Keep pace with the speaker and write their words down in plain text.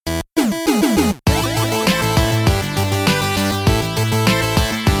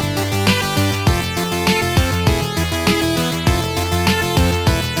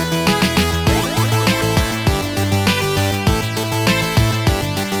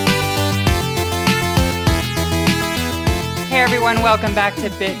everyone. Welcome back to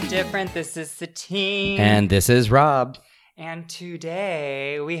Bit Different. This is Satine. And this is Rob. And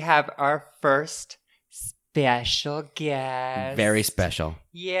today we have our first special guest. Very special.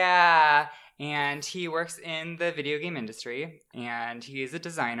 Yeah. And he works in the video game industry. And he's a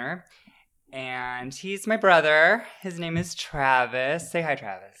designer. And he's my brother. His name is Travis. Say hi,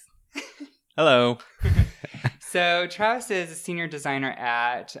 Travis. Hello. So Travis is a senior designer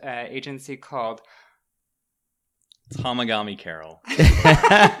at an agency called Tamagami Carol.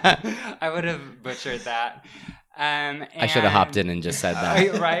 I would have butchered that. I should have hopped in and just said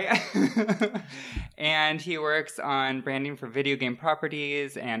that. Right? And he works on branding for video game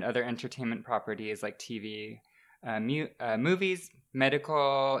properties and other entertainment properties like TV, movies,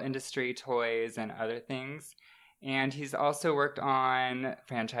 medical industry, toys, and other things. And he's also worked on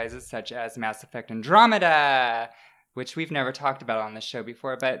franchises such as Mass Effect Andromeda, which we've never talked about on the show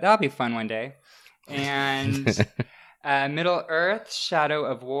before, but that'll be fun one day. And Middle-earth, Shadow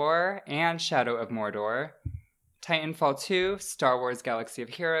of War, and Shadow of Mordor. Titanfall 2, Star Wars Galaxy of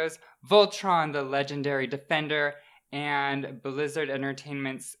Heroes, Voltron, the Legendary Defender, and Blizzard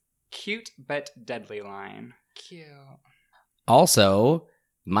Entertainment's Cute But Deadly line. Cute. Also,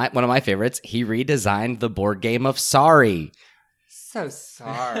 one of my favorites, he redesigned the board game of Sorry. So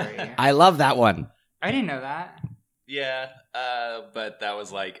sorry. I love that one. I didn't know that. Yeah, but that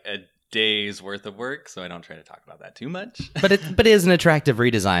was like a day's worth of work, so I don't try to talk about that too much. But it is an attractive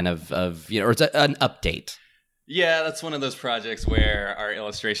redesign of or it's an update. Yeah, that's one of those projects where our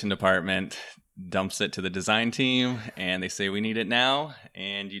illustration department dumps it to the design team, and they say we need it now,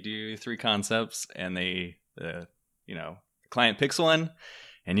 and you do 3 concepts, and the client picks one,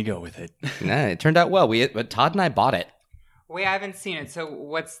 and you go with it. Nah, it turned out well. But Todd and I bought it. Wait, I haven't seen it. So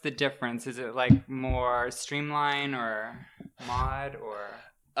what's the difference? Is it like more streamline or mod or?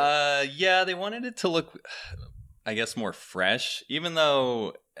 Yeah, they wanted it to look, I guess, more fresh, even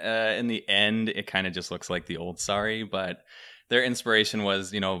though in the end it kind of just looks like the old Sorry, but their inspiration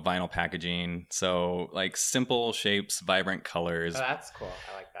was, vinyl packaging. So like simple shapes, vibrant colors. Oh, that's cool.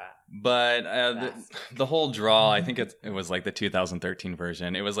 I like that. But the whole draw, I think it was like the 2013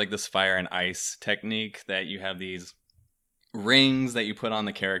 version. It was like this fire and ice technique that you have these rings that you put on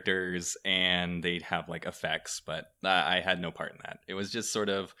the characters and they'd have like effects, but I had no part in that. It was just sort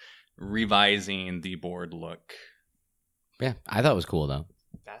of revising the board look. Yeah, I thought it was cool though.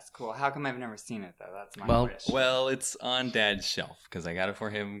 That's cool. How come I've never seen it though? That's my wish. Well, it's on Dad's shelf because I got it for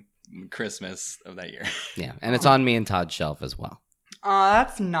him Christmas of that year. Yeah, and it's on me and Todd's shelf as well. Oh,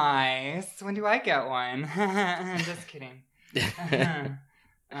 that's nice. When do I get one? Just kidding.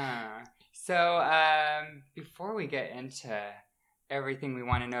 So, before we get into everything we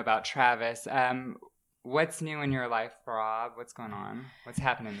want to know about Travis, what's new in your life, Rob? What's going on? What's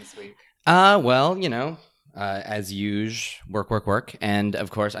happening this week? Well, as usual, work. And, of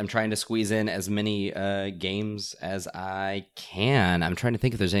course, I'm trying to squeeze in as many games as I can. I'm trying to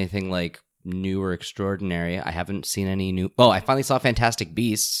think if there's anything, like, new or extraordinary. I haven't seen any new... Oh, I finally saw Fantastic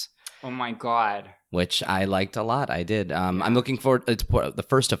Beasts. Oh, my God. Which I liked a lot. I did. I'm looking forward to the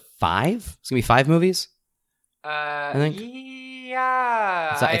first of 5. It's going to be 5 movies? I think.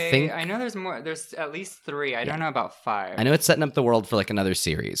 Yeah. So I think... I know there's more. There's at least 3. I don't know about 5. I know it's setting up the world for like another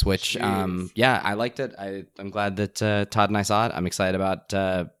series, which, I liked it. I'm glad that Todd and I saw it. I'm excited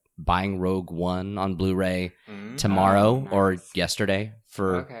about buying Rogue One on Blu-ray tomorrow or yesterday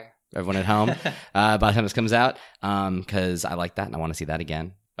for everyone at home by the time this comes out, because I like that and I want to see that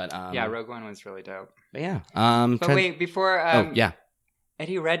again. But Rogue One was really dope. But yeah. Wait, before yeah.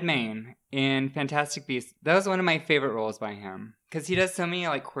 Eddie Redmayne in Fantastic Beasts, that was one of my favorite roles by him. Because he does so many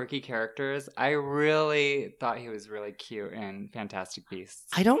like quirky characters. I really thought he was really cute in Fantastic Beasts.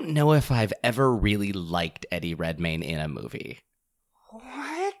 I don't know if I've ever really liked Eddie Redmayne in a movie.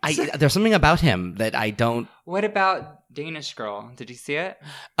 What? There's something about him that I don't... What about Danish Girl? Did you see it?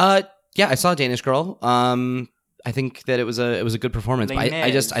 Yeah, I saw Danish Girl. I think that it was a good performance. Les But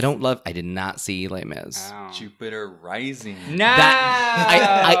Mis. I did not see Les Mis. Oh. Jupiter Rising. No!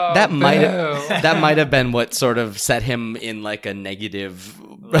 That might have been what sort of set him in like a negative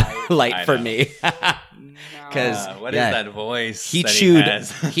light for me. Because what is that voice? He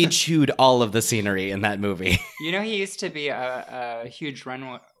chewed all of the scenery in that movie. You know, he used to be a huge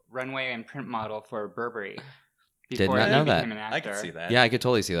runway and print model for Burberry. Did not know that. An actor. I could see that. Yeah, I could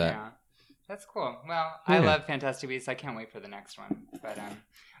totally see that. Yeah. That's cool. Well, I love Fantastic Beasts. I can't wait for the next one. But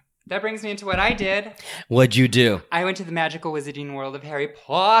that brings me into what I did. What'd you do? I went to the magical wizarding world of Harry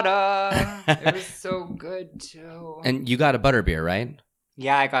Potter. It was so good, too. And you got a butterbeer, right?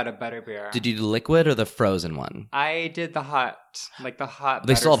 Yeah, I got a butterbeer. Did you do the liquid or the frozen one? I did the hot.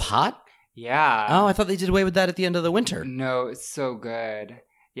 They still have hot? Yeah. Oh, I thought they did away with that at the end of the winter. No, it's so good.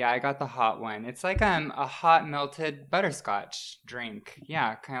 Yeah, I got the hot one. It's like a hot melted butterscotch drink.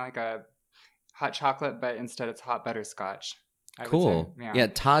 Yeah, kind of like a hot chocolate, but instead it's hot butterscotch. Cool. Say, yeah,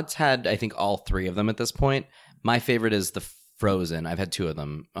 Todd's had, I think, all 3 of them at this point. My favorite is the frozen. I've had 2 of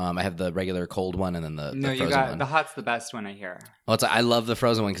them. I have the regular cold one and then the frozen one. The hot's the best one, I hear. Well, I love the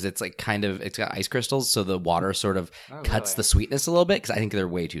frozen one because it's like it's got ice crystals, so the water sort of cuts really? the sweetness a little bit because I think they're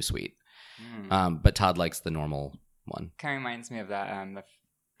way too sweet. But Todd likes the normal one. Kind of reminds me of that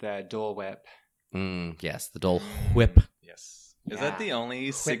the Dole Whip. Yes, the Dole Whip. Yes. Is that the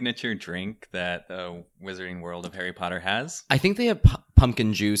only signature drink that the Wizarding World of Harry Potter has? I think they have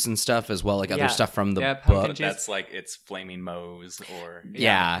pumpkin juice and stuff as well, like other stuff from the book. That's like it's Flaming Moe's or...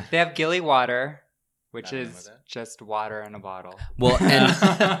 Yeah. They have Gilly Water, which is just water in a bottle. Well,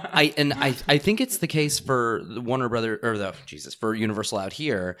 and I think it's the case for Warner Brothers for Universal out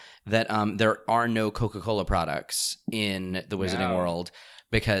here that there are no Coca-Cola products in the Wizarding World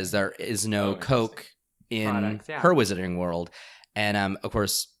because there is no Coke in her Wizarding World. And of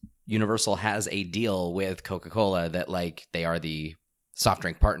course, Universal has a deal with Coca-Cola that like they are the soft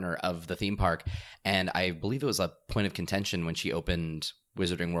drink partner of the theme park. And I believe it was a point of contention when she opened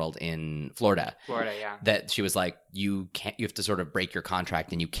Wizarding World in Florida. Yeah. That she was like, you have to sort of break your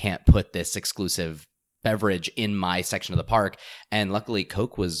contract and you can't put this exclusive beverage in my section of the park. And luckily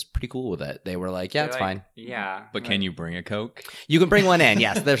Coke was pretty cool with it. They were like, it's fine. Yeah. But can you bring a Coke? You can bring one in,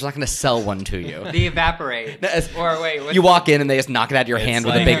 yes. They're not going to sell one to you. The Evaporate. Or wait. You walk in and they just knock it out of your hand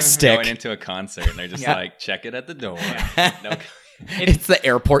with a big stick. Going into a concert and they're just like, check it at the door. No. It's the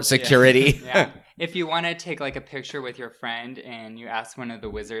airport security. Yeah. If you want to take like a picture with your friend and you ask one of the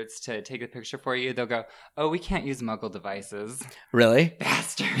wizards to take a picture for you, they'll go, "Oh, we can't use Muggle devices." Really?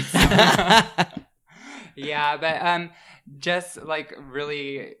 Bastards. Yeah, but just like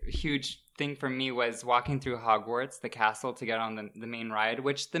really huge thing for me was walking through Hogwarts, the castle, to get on the main ride,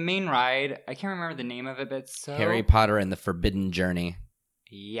 which the main ride, I can't remember the name of it, but it's so... Harry Potter and the Forbidden Journey.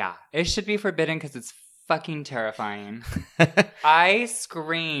 Yeah. It should be forbidden because it's fucking terrifying. I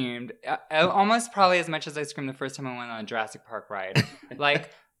screamed almost probably as much as I screamed the first time I went on a Jurassic Park ride.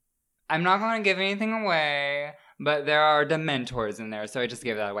 Like, I'm not going to give anything away, but there are Dementors in there, so I just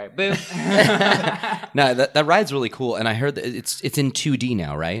gave that away. Boop. No, that ride's really cool, and I heard that it's in 2D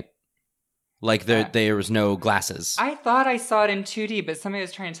now, right? Like there was no glasses. I thought I saw it in 2D, but somebody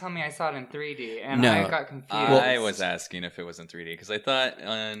was trying to tell me I saw it in 3D, and I got confused. I was asking if it was in 3D because I thought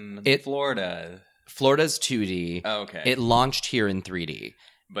Florida's 2D. Oh, okay. It launched here in 3D.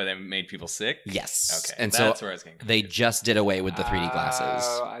 But it made people sick? Yes. Okay. And that's so where I was getting confused. They just did away with the 3D glasses.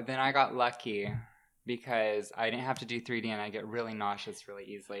 Oh, then I got lucky because I didn't have to do 3D and I get really nauseous really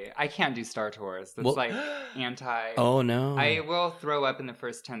easily. I can't do Star Tours. That's like anti... Oh, no. I will throw up in the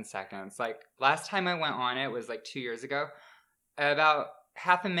first 10 seconds. Like, last time I went on it was like 2 years ago. About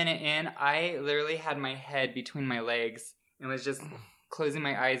half a minute in, I literally had my head between my legs and was just closing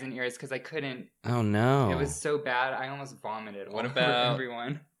my eyes and ears because I couldn't. Oh, no. It was so bad, I almost vomited. What about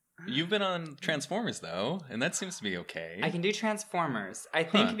everyone? You've been on Transformers, though, and that seems to be okay. I can do Transformers. I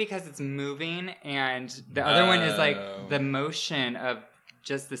think because it's moving, and the other one is like the motion of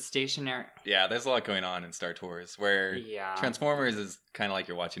just the stationary... Yeah, there's a lot going on in Star Tours, where Transformers is kind of like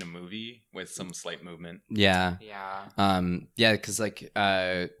you're watching a movie with some slight movement. Yeah. Yeah. Yeah, because like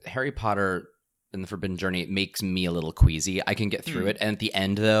Harry Potter and the Forbidden Journey makes me a little queasy. I can get through it, and at the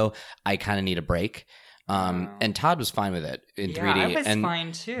end, though, I kind of need a break. And Todd was fine with it in 3D. I was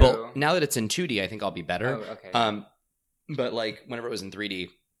fine too. But now that it's in 2D, I think I'll be better. Oh, okay. But like whenever it was in 3D,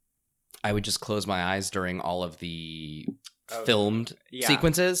 I would just close my eyes during all of the filmed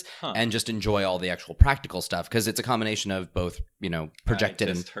sequences and just enjoy all the actual practical stuff because it's a combination of both, projected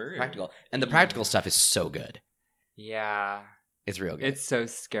and practical. And the practical stuff is so good. Yeah. It's real good. It's so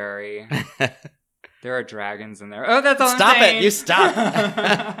scary. There are dragons in there. Oh, that's all Stop I'm saying. it. You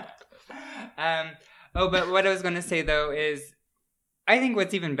stop. But what I was going to say, though, is I think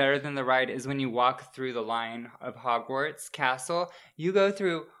what's even better than the ride is when you walk through the line of Hogwarts Castle, you go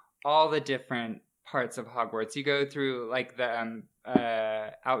through all the different parts of Hogwarts. You go through, like, the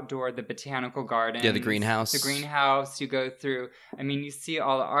outdoor, the botanical garden. Yeah, the greenhouse. The greenhouse. You go through, you see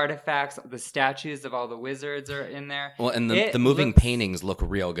all the artifacts, the statues of all the wizards are in there. Well, and the moving paintings look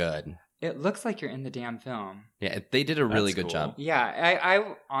real good. It looks like you're in the damn film. Yeah, they did a really good job. Yeah,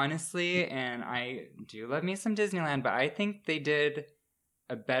 I honestly, and I do love me some Disneyland, but I think they did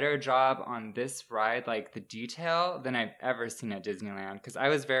a better job on this ride, like the detail, than I've ever seen at Disneyland. Because I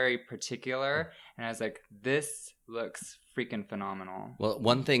was very particular, and I was like, this looks freaking phenomenal. Well,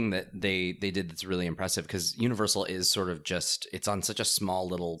 one thing that they did that's really impressive, because Universal is sort of just, it's on such a small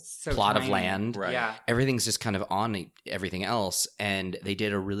little plot tiny. of land. Right. Yeah. Everything's just kind of on everything else. And they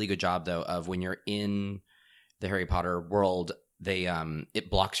did a really good job, though, of when you're in the Harry Potter world, they it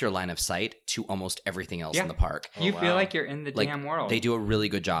blocks your line of sight to almost everything else in the park. You Oh, feel wow. like you're in the Like, damn world. They do a really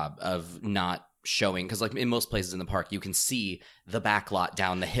good job of not showing, because like in most places in the park you can see the back lot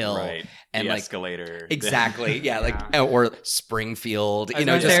down the hill, Right. and the like escalator. exactly yeah, like Yeah. or Springfield, I was you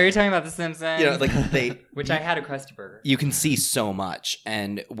know, gonna just say, are you talking about The Simpsons? you know, like they which I had a Krusty Burger. you can see so much,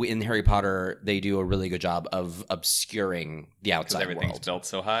 and in Harry Potter they do a really good job of obscuring the Because outside everything's world. built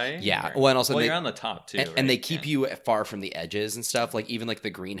so high. Yeah. Or- Well, and also you're on the top too. and they right? keep Yeah. you far from the edges and stuff. Like even like the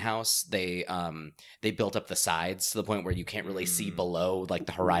greenhouse, they built up the sides to the point where you can't really see below like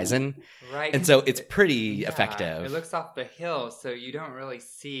the horizon, Right. and so it's pretty Yeah, effective. It looks off the hill, so you don't really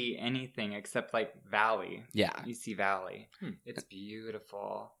see anything except like valley. Yeah. You see valley. It's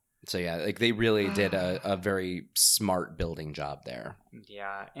beautiful. So yeah, like they really did a very smart building job there.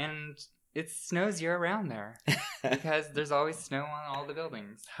 Yeah, and it snows year round there because there's always snow on all the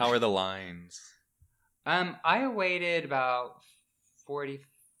buildings. How are the lines? I waited about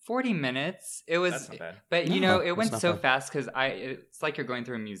 40 minutes. It was, That's not bad. but you No, know, it that's went not so bad. fast because it's like you're going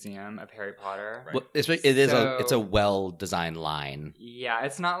through a museum of Harry Potter. Right. Well, it's a So- well designed line. Yeah,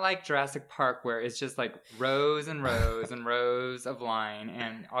 it's not like Jurassic Park where it's just like rows and rows and rows of line,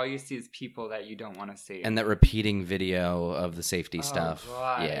 and all you see is people that you don't want to see. And that repeating video of the safety Oh, stuff.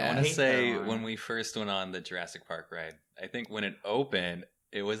 God. Yeah. I want to hate say that one. when we first went on the Jurassic Park ride, I think when it opened,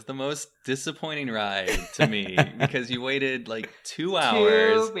 it was the most disappointing ride to me because you waited like 2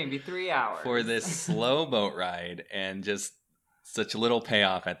 hours 2, maybe 3 hours for this slow boat ride and just such little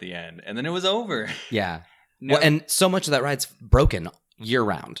payoff at the end, and then it was over. Yeah. No, Well, and so much of that ride's broken year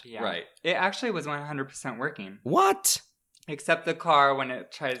round. yeah. Right. It actually was 100% working, What? except the car when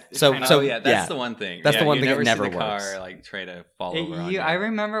it tries. So- kind of- so- Oh yeah, that's yeah. the one thing. That's the one you thing that never see never the works. car like try to fall over on you. I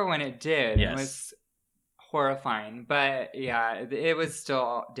remember when it did. Yes. It was horrifying, but yeah, it was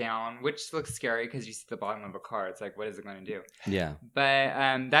still down, which looks scary because you see the bottom of a car. It's like, what is it going to do? Yeah. But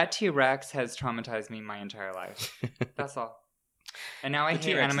that T-Rex has traumatized me my entire life. That's all. And now I The hate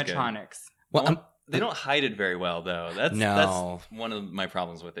T-Rex is good. animatronics. Well, I'm, They don't hide it very well though. That's No. one of my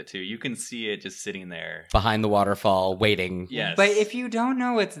problems with it too. You can see it just sitting there. behind the waterfall, waiting. Yes. But if you don't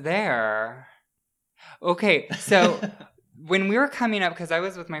know it's there, okay. So when we were coming up, because I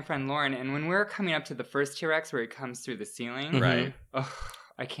was with my friend Lauren, and when we were coming up to the first T-Rex where he comes through the ceiling, Mhm. Right.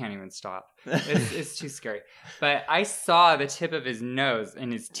 I can't even stop. It's too scary. But I saw the tip of his nose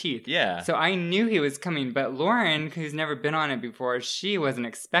and his teeth. Yeah. So I knew he was coming, but Lauren, who's never been on it before, she wasn't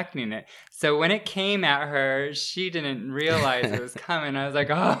expecting it. So when it came at her, she didn't realize it was coming. I was like,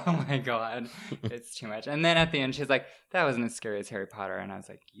 oh my God, it's too much. And then at the end, she's like, that wasn't as scary as Harry Potter. And I was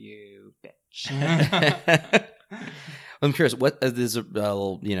like, you bitch. I'm curious. What this is a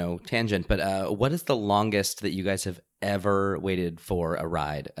little, tangent, but what is the longest that you guys have ever waited for a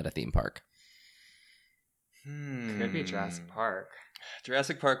ride at a theme park? Could be Jurassic Park.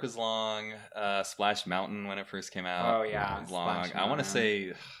 Jurassic Park was long. Splash Mountain when it first came out. Oh, yeah, was long. Splash I want to Mountain.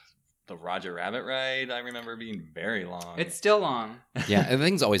 say the Roger Rabbit ride. I remember being very long. It's still long. Yeah,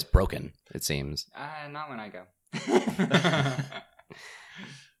 everything's always broken. It seems. Not when I go.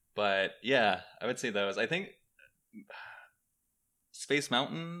 But yeah, I would say those. I think Space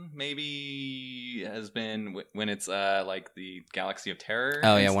Mountain maybe has been when it's like the Galaxy of Terror.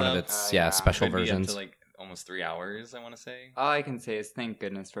 Oh and yeah, one of stuff. its Yeah. special Could be up versions. to like almost 3 hours. I want to say. All I can say is thank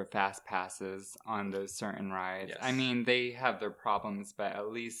goodness for fast passes on those certain rides. Yes. I mean, they have their problems, but at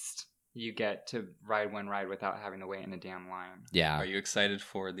least you get to ride one ride without having to wait in a damn line. Yeah. Are you excited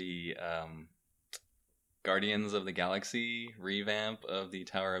for the Guardians of the Galaxy revamp of the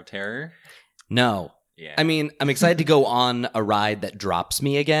Tower of Terror? No. Yeah. I mean, I'm excited to go on a ride that drops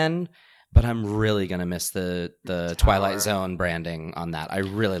me again, but I'm really gonna miss the Tower. Twilight Zone branding on that. I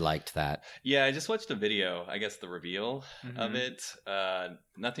really liked that. Yeah, I just watched a video, I guess the reveal of Mhm. it.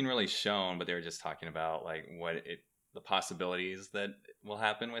 Nothing really shown, but they were just talking about like the possibilities that will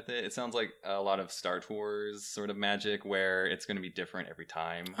happen with it. It sounds like a lot of Star Tours sort of magic where it's going to be different every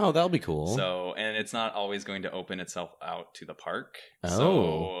time. Oh, that'll be cool. So, and it's not always going to open itself out to the park. Oh.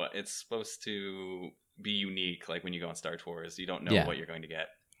 So it's supposed to be unique. Like when you go on Star Tours, you don't know Yeah. what you're going to get.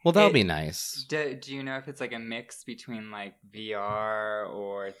 Well, that'll It- be nice. Do you know if it's like a mix between like VR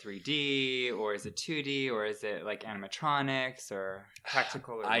or 3D, or is it 2D, or is it like animatronics or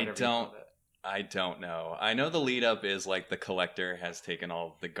practical or I whatever you don't- call it? I don't know. I know the lead up is like the Collector has taken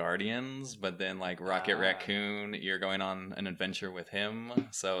all the Guardians, but then like Rocket Raccoon, you're going on an adventure with him.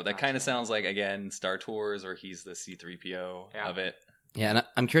 So that kind of sounds like, again, Star Tours, or he's the C-3PO of it. Yeah, and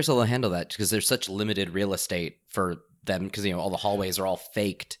I'm curious how they'll handle that because there's such limited real estate for them because, all the hallways are all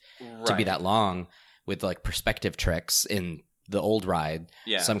faked to be that long with like perspective tricks in the old ride.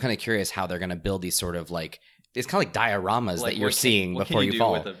 Yeah. So I'm kind of curious how they're going to build these sort of like, it's kind of like dioramas that you're seeing before you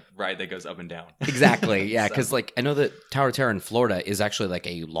fall. What can you do with a ride that goes up and down? Exactly, yeah, because like I know that Tower of Terror in Florida is actually like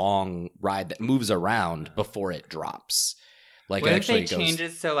a long ride that moves around before it drops. Like what it if actually they change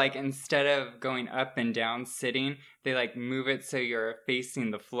it so like instead of going up and down sitting, they like move it so you're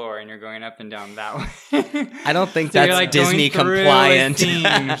facing the floor and you're going up and down that way? I don't think that's like Disney compliant.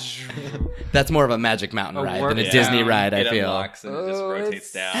 That's more of a Magic Mountain ride than a Disney ride, I feel. It unlocks and it just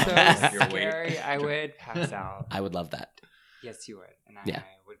rotates down. So scary. I would pass out. I would love that. Yes, you would. And I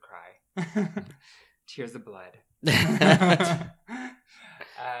would cry. Tears of blood.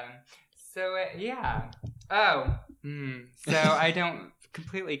 So I don't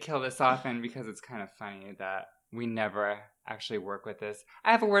completely kill this often because it's kind of funny that we never actually work with this.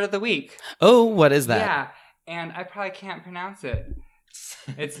 I have a word of the week. Oh, what is that? Yeah, and I probably can't pronounce it.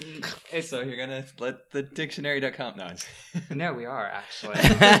 It's So you're gonna let the dictionary.com No, we are actually.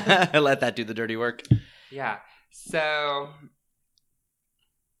 Let that do the dirty work. Yeah. So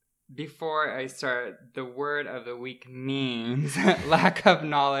before I start, the word of the week means lack of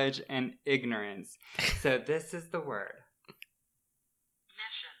knowledge and ignorance. So this is the word.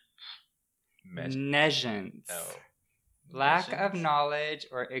 Nescience. Oh. Lack of knowledge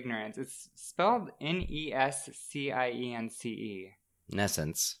or ignorance. It's spelled Nescience.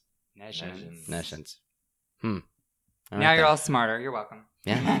 Nescience. Now you're all smarter. You're welcome.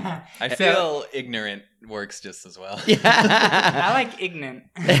 Yeah. I feel ignorant works just as well. Yeah. I like ignorant.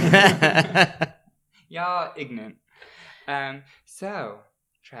 Y'all ignorant. So,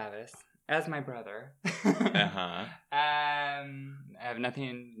 Travis, as my brother, I have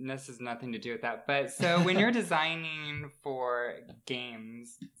nothing. This has nothing to do with that. But so, when you're designing for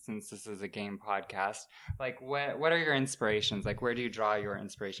games, since this is a game podcast, like what are your inspirations? Like, where do you draw your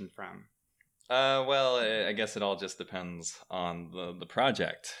inspiration from? Well, I guess it all just depends on the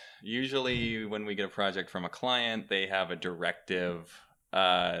project. Usually, when we get a project from a client, they have a directive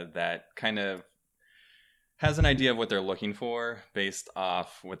that kind of has an idea of what they're looking for based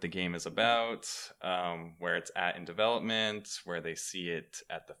off what the game is about, where it's at in development, where they see it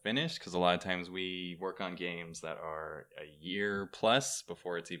at the finish. Because a lot of times we work on games that are a year plus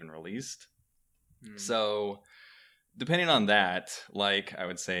before it's even released. So, depending on that, like I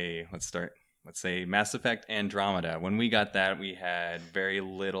would say, let's say Mass Effect Andromeda. When we got that, we had very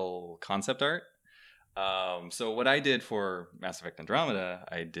little concept art. So what I did for Mass Effect Andromeda,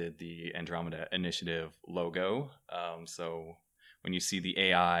 I did the Andromeda Initiative logo. So when you see the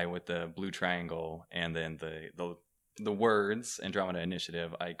AI with the blue triangle and then the words Andromeda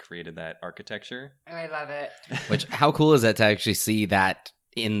Initiative, I created that architecture. Oh, I love it. Which, how cool is that to actually see that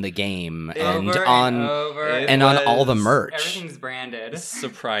in the game and on all the merch? Everything's branded.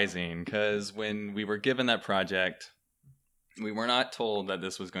 Surprising, because when we were given that project, we were not told that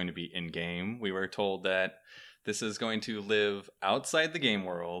this was going to be in-game. We were told that this is going to live outside the game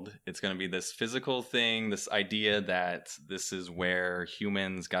world. It's going to be this physical thing, this idea that this is where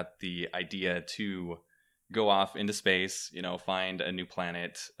humans got the idea to go off into space, find a new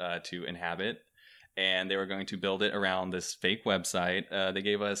planet to inhabit. And they were going to build it around this fake website. They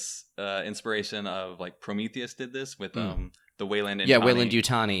gave us inspiration of like Prometheus did this with the Wayland and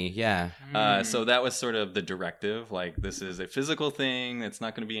Weyland-Yutani, yeah. So that was sort of the directive. Like, this is a physical thing. It's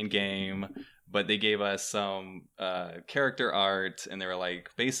not going to be in game. But they gave us some character art, and they were like,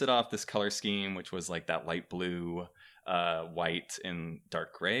 base it off this color scheme, which was like that light blue, white, and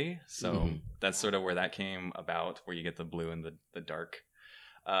dark gray. So that's sort of where that came about, where you get the blue and the dark.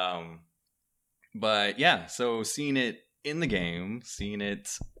 But yeah, so seeing it in the game, seeing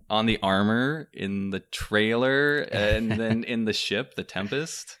it on the armor, in the trailer, and then in the ship, the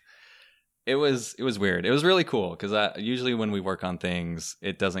Tempest, it was weird. It was really cool because usually when we work on things,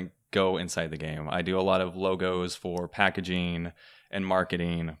 it doesn't go inside the game. I do a lot of logos for packaging and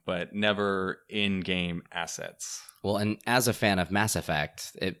marketing, but never in-game assets. Well, and as a fan of Mass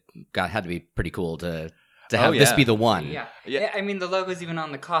Effect, it had to be pretty cool to have this be the one. Yeah. I mean, the logo's even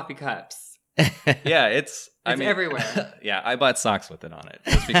on the coffee cups. Yeah, it's everywhere. Yeah, I bought socks with it on it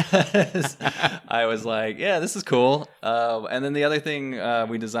just because I was like, yeah, this is cool. And then the other thing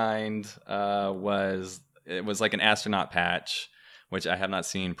we designed was like an astronaut patch, which I have not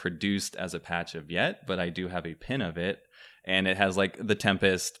seen produced as a patch of yet, but I do have a pin of it. and it has like the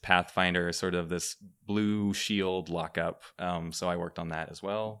Tempest, Pathfinder, sort of this blue shield lockup. So I worked on that as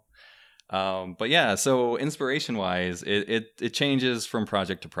well. But yeah, so inspiration wise, it changes from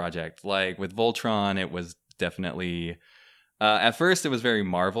project to project. Like with Voltron, it was definitely at first it was very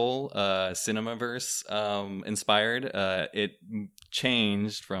Marvel Cinemaverse inspired. It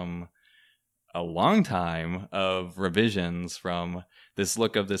changed from a long time of revisions from this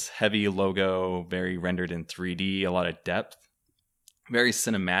look of this heavy logo, very rendered in 3D, a lot of depth, very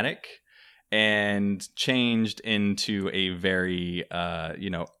cinematic, and changed into a very,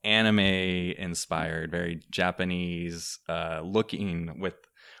 anime inspired, very Japanese looking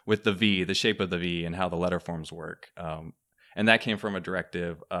with the V, the shape of the V, and how the letter forms work. And that came from a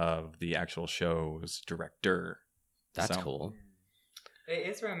directive of the actual show's director. That's cool. It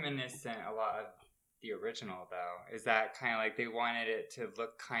is reminiscent a lot of the original, though. Is that kind of like they wanted it to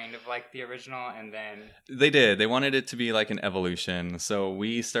look kind of like the original, and then they did. They wanted it to be like an evolution. So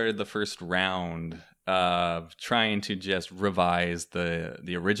we started the first round of trying to just revise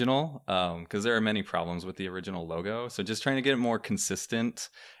the original, because there are many problems with the original logo. So just trying to get it more consistent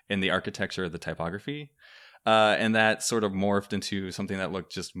in the architecture of the typography. And that sort of morphed into something that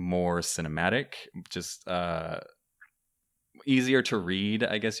looked just more cinematic, just easier to read,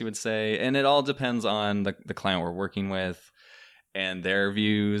 I guess you would say. And it all depends on the client we're working with and their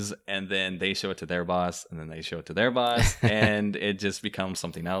views, and then they show it to their boss, and then they show it to their boss, and it just becomes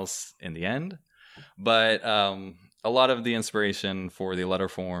something else in the end. But a lot of the inspiration for the letter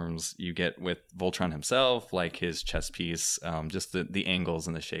forms you get with Voltron himself, like his chest piece, just the angles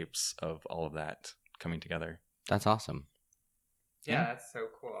and the shapes of all of that coming together. That's awesome. Yeah, that's so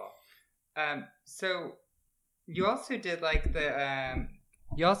cool. So you also did like the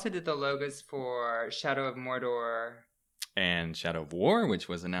logos for Shadow of Mordor and Shadow of War, which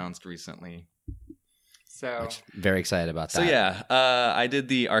was announced recently. So very excited about that. So yeah, I did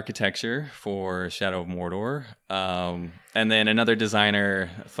the architecture for Shadow of Mordor, and then another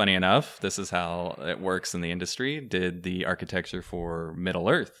designer, funny enough, this is how it works in the industry, did the architecture for Middle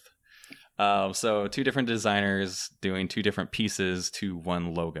Earth. So two different designers doing two different pieces to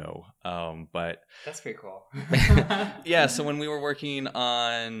one logo. But that's pretty cool. Yeah. So when we were working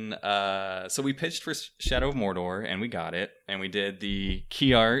on, so we pitched for Shadow of Mordor and we got it, and we did the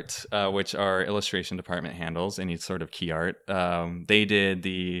key art, which our illustration department handles any sort of key art. They did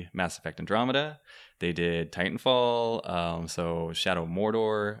the Mass Effect Andromeda. They did Titanfall, so Shadow of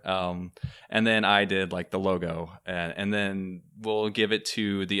Mordor, and then I did like the logo, and then we'll give it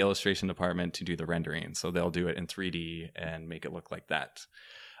to the illustration department to do the rendering. So they'll do it in 3D and make it look like that.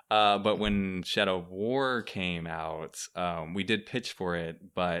 But when Shadow of War came out, we did pitch for it,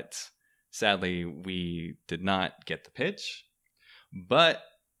 but sadly we did not get the pitch. But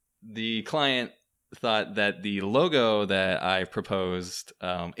the client thought that the logo that I proposed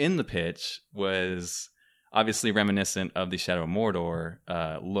in the pitch was obviously reminiscent of the Shadow of Mordor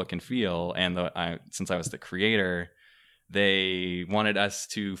look and feel, and since I was the creator, they wanted us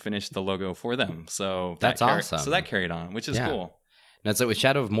to finish the logo for them. So that's awesome. So that carried on, which is cool. Now, so with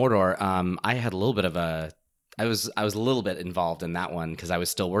Shadow of Mordor, I had a little bit of I was a little bit involved in that one because I was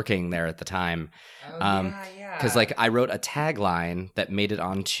still working there at the time. Because like I wrote a tagline that made it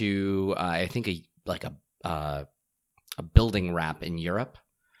onto I think a building wrap in Europe.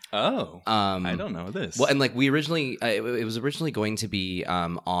 Oh, I don't know this. Well, and like we originally, it was originally going to be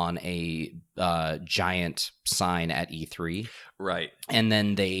on a giant sign at E3, right? And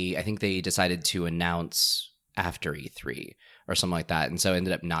then I think they decided to announce after E3 or something like that, and so it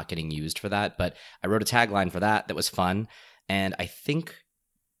ended up not getting used for that. But I wrote a tagline for that was fun, and I think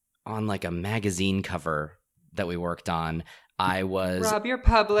on like a magazine cover that we worked on, I was Rob, you're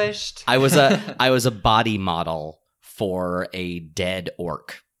published. I was a body model for a dead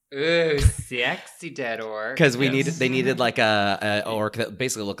orc. Ooh, sexy dead orc. Because they needed like a orc that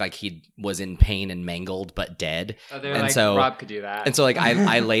basically looked like he was in pain and mangled but dead. Oh, they're like, Rob could do that. And so like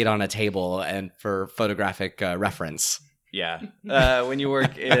I laid on a table and for photographic reference. Yeah. When you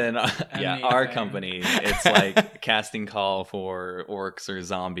work in our company, it's like casting call for orcs or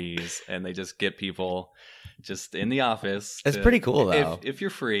zombies, and they just get people just in the office. It's pretty cool though. If you're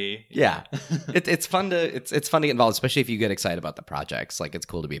free. Yeah. It's fun to it's fun to get involved, especially if you get excited about the projects. Like it's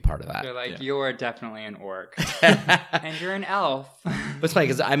cool to be a part of that. They're like, you're definitely an orc. And you're an elf. It's funny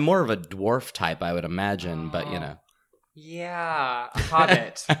because I'm more of a dwarf type, I would imagine, but you know. Yeah. A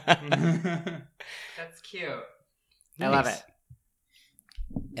hobbit. That's cute. Nice. I love it.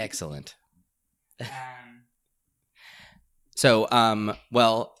 Excellent. So,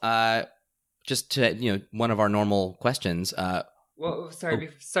 just to, one of our normal questions, Well, sorry.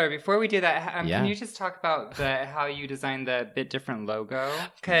 Before we do that, can you just talk about how you designed the Bit Different logo?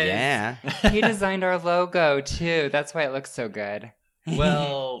 Yeah, he designed our logo too. That's why it looks so good.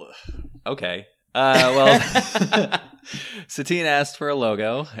 Well, okay. Satine asked for a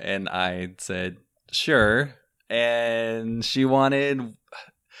logo, and I said sure. And she wanted.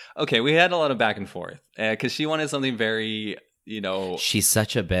 Okay, we had a lot of back and forth because she wanted something very. She's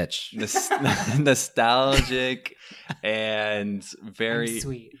such a bitch. Nostalgic and very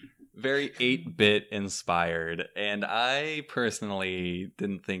sweet. Very 8-bit inspired. And I personally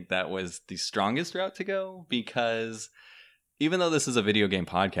didn't think that was the strongest route to go because even though this is a video game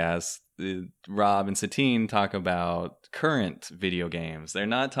podcast, Rob and Satine talk about current video games. They're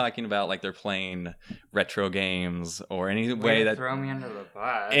not talking about like they're playing retro games or any way that throw me under the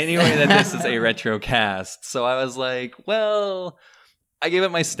bus. Any way that this is a retro cast. So I was like, well, I gave it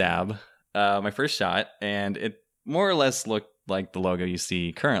my stab, my first shot, and it more or less looked like the logo you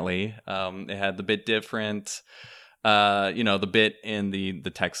see currently. It had the Bit Different. The bit in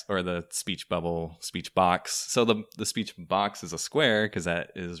the text or the speech bubble, speech box. So the speech box is a square because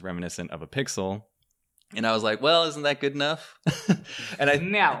that is reminiscent of a pixel. And I was like, well, isn't that good enough? And I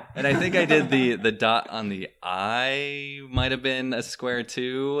think I did the dot on the I might have been a square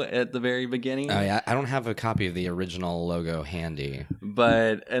too at the very beginning. Oh yeah, I don't have a copy of the original logo handy.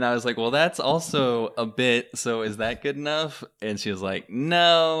 And I was like, well, that's also a bit. So is that good enough? And she was like,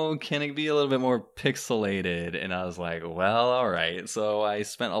 no, can it be a little bit more pixelated? And I was like, well, all right. So I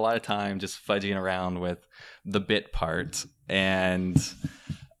spent a lot of time just fudging around with the bit part and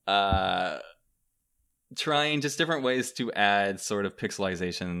trying just different ways to add sort of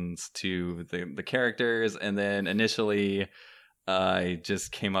pixelizations to the characters. And then initially I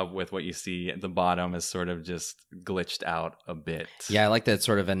just came up with what you see at the bottom is sort of just glitched out a bit. Yeah, I like that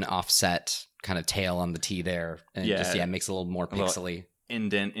sort of an offset kind of tail on the T there. And it makes it a little more pixely.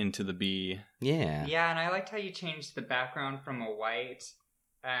 Indent into the B. Yeah. Yeah, and I liked how you changed the background from a white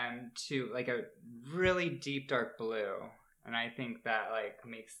to like a really deep dark blue. And I think that like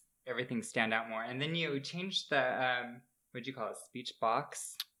makes everything stand out more. And then you changed the what'd you call it, speech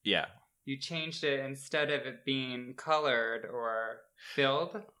box? Yeah. You changed it, instead of it being colored or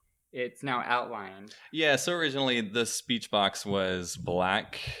filled, it's now outlined. Yeah, so originally the speech box was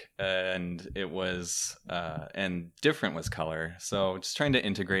black and it was and different was color. So just trying to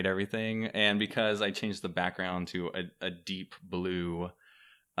integrate everything. And because I changed the background to a deep blue,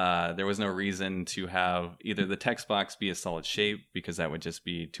 there was no reason to have either the text box be a solid shape because that would just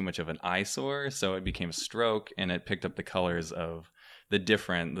be too much of an eyesore. So it became a stroke and it picked up the colors of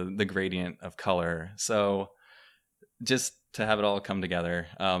the gradient of color. So just to have it all come together,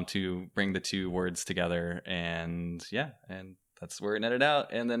 to bring the two words together. And that's where it netted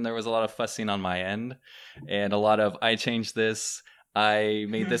out. And then there was a lot of fussing on my end and a lot of, I changed this. I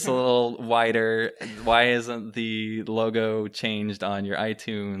made this a little wider. Why isn't the logo changed on your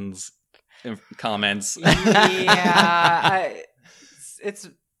iTunes comments? Yeah,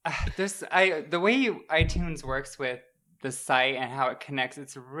 the way iTunes works with the site and how it connects,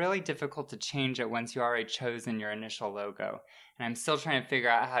 it's really difficult to change it once you already chosen your initial logo. And I'm still trying to figure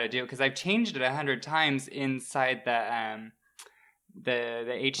out how to do it because I've changed it 100 times inside the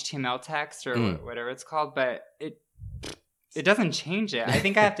HTML text or whatever it's called, but it doesn't change it. I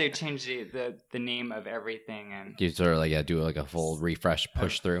think I have to change the name of everything, and you sort of like do like a full refresh,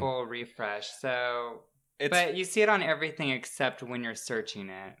 push through. Full refresh. So, but you see it on everything except when you're searching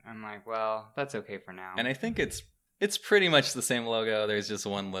it. I'm like, well, that's okay for now. And I think it's pretty much the same logo. There's just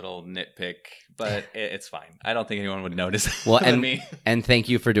one little nitpick, but it's fine. I don't think anyone would notice. Well, and thank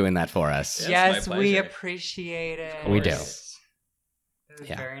you for doing that for us. Yes, we appreciate it. We do. It was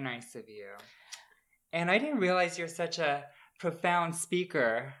very nice of you. And I didn't realize you're such a profound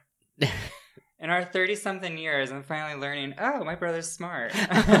speaker. In our 30-something years, I'm finally learning, my brother's smart.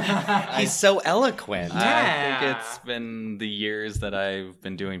 He's so eloquent. Yeah. I think it's been the years that I've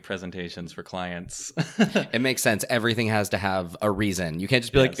been doing presentations for clients. It makes sense. Everything has to have a reason. You can't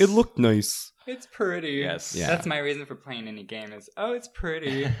just be like, it looked nice. It's pretty. Yes. Yeah. That's my reason for playing any game is, it's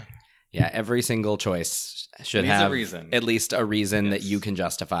pretty. Yeah, every single choice should have a reason. At least a reason that you can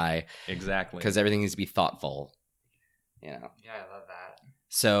justify. Exactly. Because everything needs to be thoughtful. Yeah, I love that.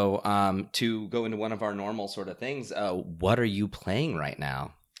 So, to go into one of our normal sort of things, what are you playing right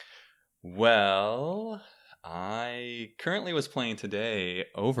now? Well, I currently was playing today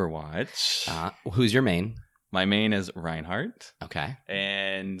Overwatch. Who's your main? My main is Reinhardt. Okay.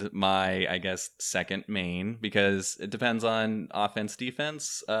 And my, I guess, second main, because it depends on offense,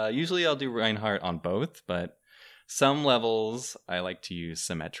 defense. Usually I'll do Reinhardt on both, but some levels I like to use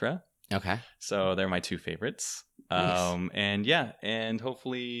Symmetra. Okay. So they're my two favorites. Nice. And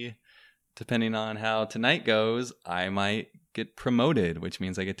hopefully, depending on how tonight goes, I might get promoted, which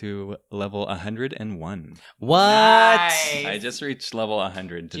means I get to level 101. What? Nice. I just reached level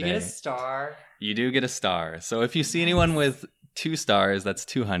 100 today. Do you get a star? You do get a star. So if you see anyone with 2 stars, that's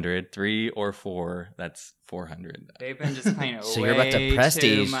 200. 3 or 4, that's 400. They've been just playing So you're about to way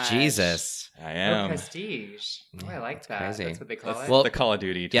prestige, too much. Jesus. I Oh, am. prestige. Oh, I like that. crazy. That's what they call That's it. Well, the Call of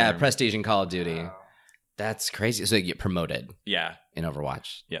Duty term. Yeah, prestige in Call of Duty. Oh. That's crazy. So you get promoted Yeah. in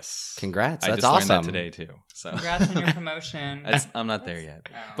Overwatch. Yes. Congrats. I That's just awesome. learned that today too. So Congrats on your promotion. I'm not there yet,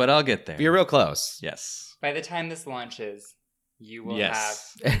 Oh. but I'll get there. You're real close. Yes. By the time this launches, you will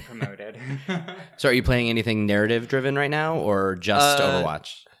Yes. have been promoted. So are you playing anything narrative driven right now or just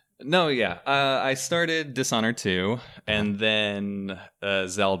Overwatch? No, yeah. I started Dishonored 2, and then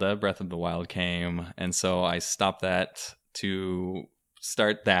Zelda Breath of the Wild came, and so I stopped that to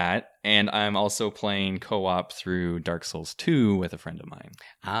start that. And I'm also playing co-op through Dark Souls 2 with a friend of mine.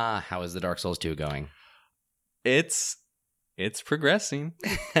 How is the Dark Souls 2 going? It's progressing.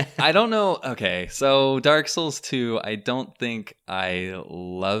 I don't know. Okay, so Dark Souls 2, I don't think I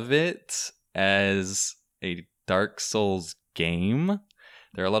love it as a Dark Souls game.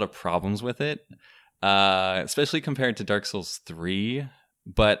 There are a lot of problems with it, especially compared to Dark Souls 3,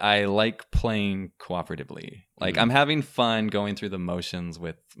 but I like playing cooperatively. Like, I'm having fun going through the motions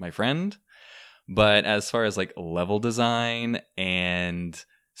with my friend, but as far as like level design and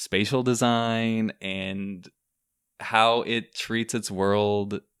spatial design and how it treats its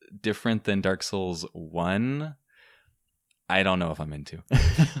world different than Dark Souls 1, I don't know if I'm into.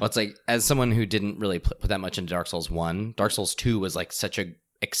 Well, it's like, as someone who didn't really put that much into Dark Souls 1, Dark Souls 2 was like such a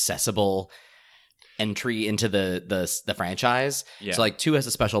accessible entry into the franchise. Yeah. So like 2 has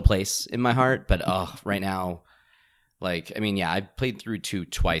a special place in my heart, but right now, like, I mean, yeah, I played through 2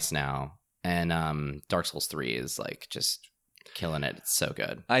 twice now, and Dark Souls 3 is like just killing it. It's so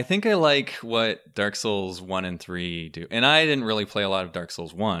good. I think I like what Dark Souls 1 and 3 do. And I didn't really play a lot of Dark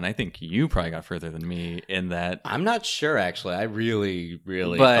Souls 1. I think you probably got further than me in that. I'm not sure, actually. I really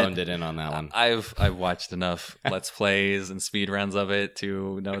But phoned it in on that one. I've watched enough Let's Plays and speedruns of it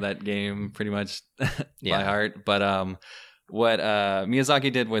to know that game pretty much by heart. But what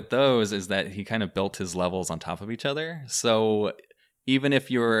Miyazaki did with those is that he kind of built his levels on top of each other. So even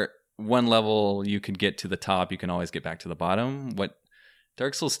if you're one level you could get to the top, you can always get back to the bottom. What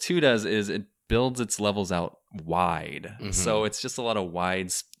Dark Souls 2 does is it builds its levels out wide. Mhm. So it's just a lot of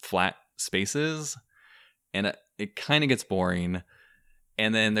wide, flat spaces, and it kind of gets boring.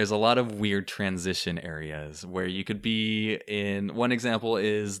 And then there's a lot of weird transition areas where you could be in. One example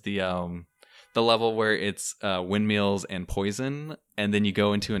is the level where it's windmills and poison, and then you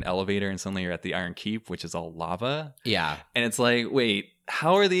go into an elevator and suddenly you're at the Iron Keep, which is all lava. Yeah. And it's like, wait,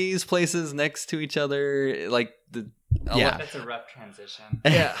 how are these places next to each other? Like That's a rough transition.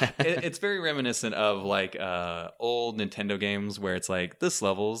 yeah, it's very reminiscent of like old Nintendo games where it's like this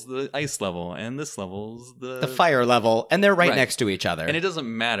level's the ice level and this level's the fire level, and they're right Right. next to each other. and it doesn't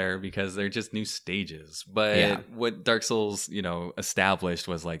matter because they're just new stages. But what Dark Souls, established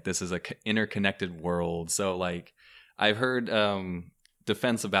was like this is a interconnected world. So like I've heard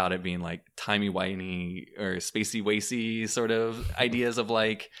defense about it being like timey-wimey or spacey-wacy sort of ideas of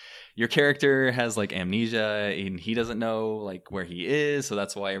like your character has like amnesia and he doesn't know like where he is, so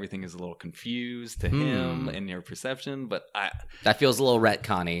that's why everything is a little confused to him and your perception. But that feels a little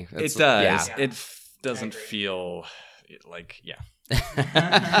retconny. it does. Yeah. It doesn't I agree. feel like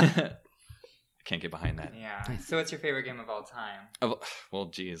I can't get behind that. Yeah. So what's your favorite game of all time? Oh, well,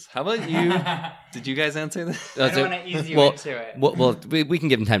 geez. How about you? Did you guys answer this? I don't want to ease you well, into it. Well, we can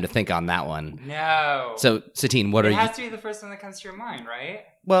give him time to think on that one. No. So, Satine, what it are you? has to be the first one that comes to your mind, right?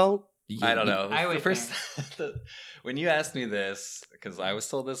 Well, I don't know. I would The first when you asked me this, because I was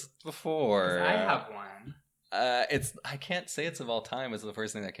told this 'Cause before. I have one. I can't say it's of all time. It's the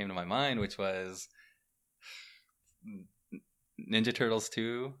first thing that came to my mind, which was Ninja Turtles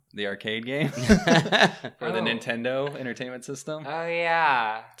 2, the arcade game for the Oh. Nintendo Entertainment System. Oh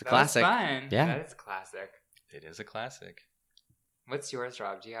yeah, It's a that classic. Was fun. Yeah. that is a classic. It is a classic. What's yours,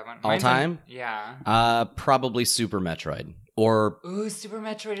 Rob? Do you have one? All Mine's time? Yeah. Probably Super Metroid, or Ooh, Super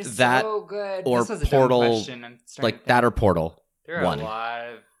Metroid is That so good. or This was a Portal, dumb question. I'm starting like to that, think. or Portal. There are one. a lot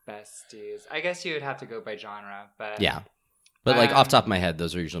of besties. I guess you would have to go by genre, but Yeah, but like off Um, the top of my head,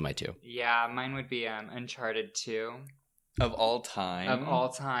 those are usually my two. yeah, mine would be Uncharted 2 Of all time. of all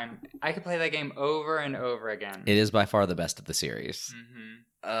time. I could play that game over and over again. It is by far the best of the series. Mm-hmm.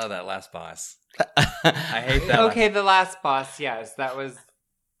 Oh, that last boss. I hate that. Okay, the last boss. Yes, that was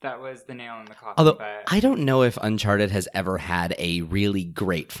that was the nail in the coffin. Although but I don't know if Uncharted has ever had a really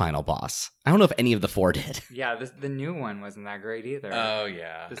great final boss. I don't know if any of the 4 did. yeah, the new one wasn't that great either. Oh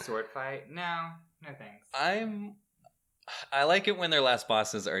yeah. The sword fight? No thanks. I like it when their last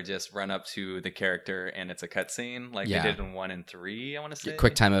bosses are just run up to the character and it's a cutscene, like Yeah. they did in 1 and 3. I want to say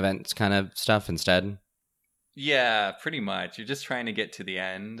Quick time events kind of stuff instead. Yeah, pretty much. You're just trying to get to the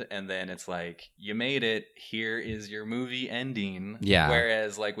end, and then it's like, you made it. Here is your movie ending. Yeah.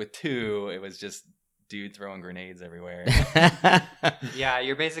 Whereas, like, with 2, it was just dude throwing grenades everywhere. Yeah,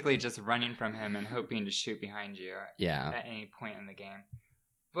 you're basically just running from him and hoping to shoot behind you Yeah. at any point in the game.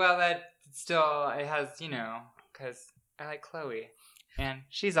 Well, that still, it has, because I like Chloe, and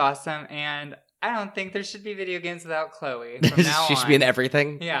she's awesome, and I don't think there should be video games without Chloe from now on. She should be in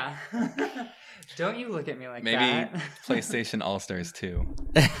everything. Yeah. Don't you look at me like Maybe that. PlayStation All-Stars 2.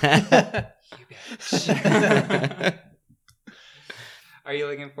 You bitch. Are you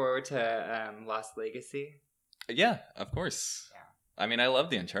looking forward to Lost Legacy? Yeah, of course. Yeah. I mean, I love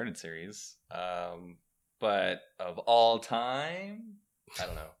the Uncharted series. But of all time, I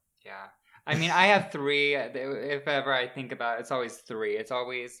don't know. Yeah. I mean, I have 3. If ever I think about it, it's always 3. It's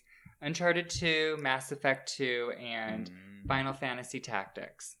always Uncharted 2, Mass Effect 2, and Final Fantasy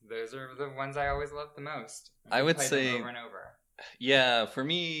Tactics. Those are the ones I always love the most. I would play say them over and over. Yeah, for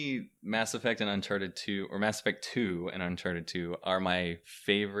me, Mass Effect and Uncharted 2, or Mass Effect 2 and Uncharted 2 are my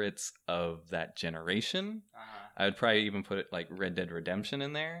favorites of that generation. Uh-huh. I would probably even put it like Red Dead Redemption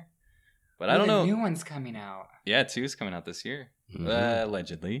in there. But I don't know. The new one's coming out. Yeah, 2 is coming out this year. Mhm.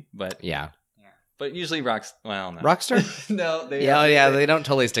 Allegedly. But Yeah. but usually no. Rockstar? No, they They don't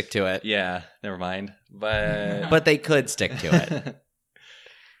totally stick to it. Yeah, never mind. But But they could stick to it.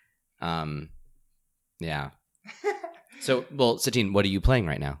 Yeah. So, well, Satine, what are you playing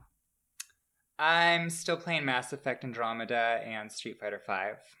right now? I'm still playing Mass Effect Andromeda and Street Fighter V.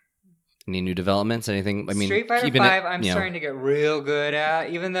 Any new developments? Anything? I mean, Street Fighter V, keeping it, I'm starting to get real good at.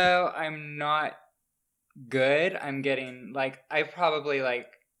 Even though I'm not good, I'm getting, I probably,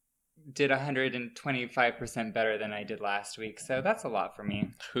 did 125% better than I did last week. So that's a lot for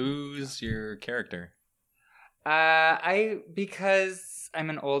me. who's your character? Because I'm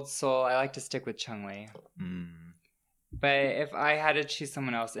an old soul, I like to stick with Chun-Li. But if I had to choose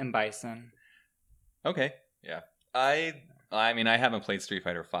someone else, M. Bison. Okay, yeah. I mean, I haven't played Street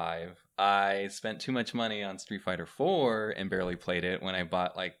Fighter V. I spent too much money on Street Fighter 4 and barely played it when I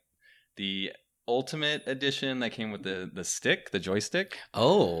bought the Ultimate Edition that came with the stick, the joystick.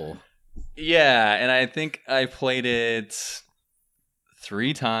 Oh. Yeah, and I think I played it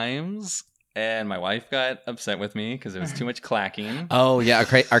 3 times, and my wife got upset with me because it was too much clacking. Oh, yeah.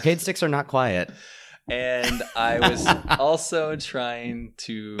 Arcade sticks are not quiet. And I was also trying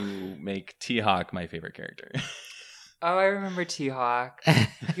to make T-Hawk my favorite character. Oh, I remember T-Hawk.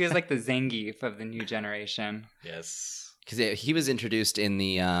 He was like the Zangief of the new generation. Yes. Because he was introduced in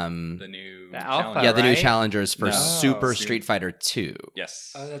the new The Alpha, Challenger. yeah, the new right? challengers for No. Super Street- Street Fighter 2.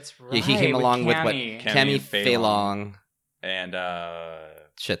 Yes. Oh, that's right. Yeah, he came along with what Cammy. Cammy Cammy Fei Fei Long. Long. And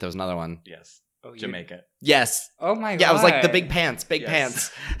Shit, there was another one. yes, Oh, you- Jamaica. Yes. Oh my god. Yeah, it was like the big pants,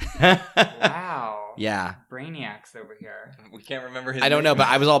 Yes. pants. Wow. Yeah. Brainiacs over here. We can't remember his I don't know, name. but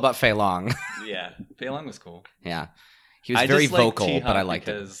I was all about Fei Long. Yeah, Fei Long was cool. Yeah. He was I very just like vocal, T-Hawk but I liked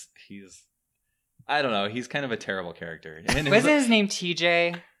it. because he's, I don't know, he's kind of a terrible character. And Wasn't his name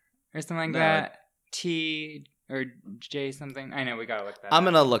TJ or something like No. that? T or J something? I know, we gotta look that I'm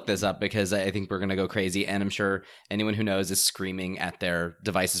up. going to look this up because I think we're going to go crazy. And I'm sure anyone who knows is screaming at their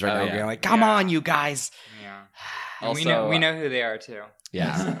devices right Oh, now, yeah. being like, come Yeah. on, you guys. Yeah. And Also, we know who they are too.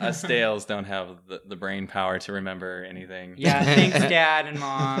 Yeah. us Dales don't have the brain power to remember anything. Yeah, thanks Dad and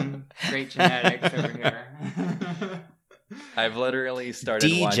Mom. Great genetics over here. I've literally started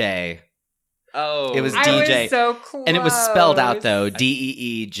watching. DJ. Oh, It was I DJ. was so close. And it was spelled out, though.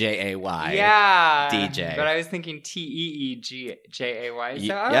 Deejay. Yeah. DJ. But I was thinking Teegjay. So I was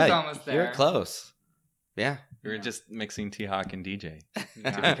Yeah, almost there. You're close. Yeah. We were just mixing T-Hawk and DJ to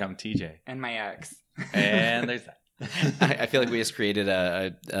Yeah. become TJ. And my ex. And there's that. I feel like we just created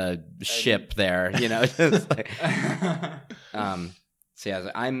a ship there, you know. Just like- so yeah,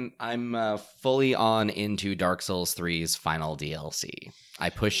 I'm fully on into Dark Souls 3's final DLC. I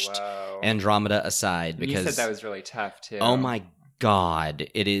pushed Whoa. Andromeda aside And you because said that was really tough too. oh my god,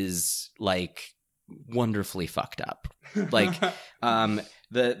 it is like wonderfully fucked up. Like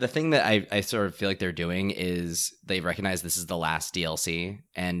the thing that I sort of feel like they're doing is they recognize this is the last DLC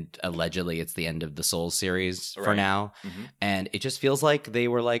and allegedly it's the end of the Souls series for Right. now. Mhm. And it just feels like they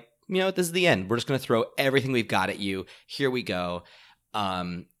were like, you know, this is the end. We're just going to throw everything we've got at you. Here we go.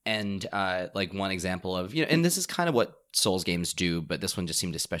 Like one example of, you know, and this is kind of what Souls games do, but this one just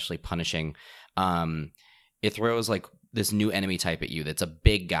seemed especially punishing. It throws like this new enemy type at you that's a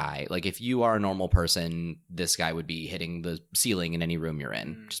big guy. Like if you are a normal person, this guy would be hitting the ceiling in any room you're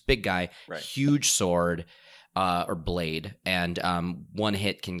in. Just big guy, huge sword or blade, and one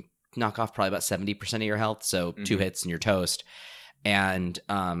hit can knock off probably about 70% of your health, so 2 hits and you're toast. And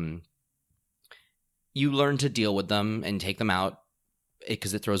you learn to deal with them and take them out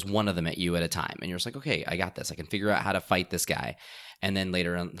because it throws one of them at you at a time. And you're just like, okay, I got this. I can figure out how to fight this guy. And then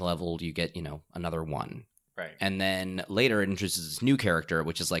later on the level, you get, another one. Right. And then later it introduces this new character,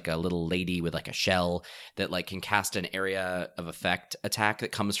 which is like a little lady with like a shell that like can cast an area of effect attack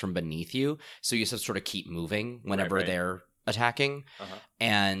that comes from beneath you. So you just sort of keep moving whenever they're attacking.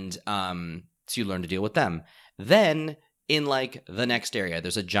 And so you learn to deal with them. Then in like the next area,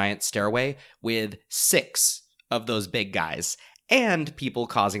 there's a giant stairway with 6 of those big guys and people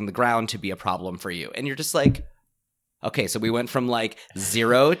causing the ground to be a problem for you. And you're just like, okay, so we went from like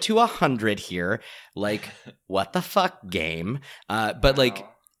 0 to 100 here. Like, what the fuck, game? But like,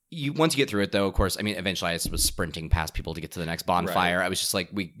 once you get through it, though, of course, I mean, eventually I was sprinting past people to get to the next bonfire. Right. I was just like,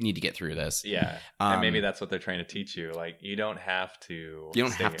 we need to get through this. Yeah, and maybe that's what they're trying to teach you. Like, you don't have to. You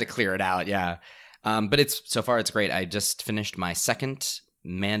don't have to clear it out. Yeah, but so far it's great. I just finished my second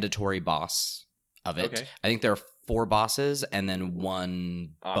mandatory boss of it. Okay. I think there are 4 bosses and then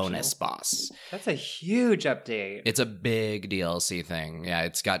 1 bonus boss. That's a huge update. It's a big DLC thing. Yeah,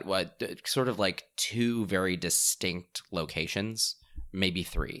 it's got sort of like 2 very distinct locations, maybe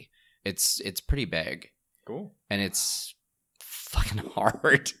 3. It's pretty big. Cool. And it's fucking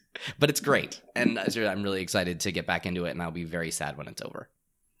hard, but it's great. And I'm really excited to get back into it, and I'll be very sad when it's over.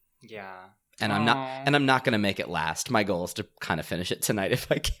 Yeah. And I'm not going to make it last. My goal is to kind of finish it tonight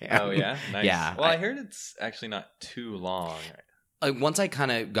if I can. Oh yeah, nice. Yeah. Well, I heard it's actually not too long. Like once I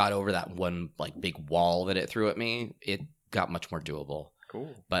kind of got over that one like big wall that it threw at me, it got much more doable.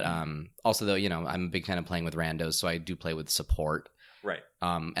 Cool. But also though, I'm a big fan of playing with randos, so I do play with support. Right.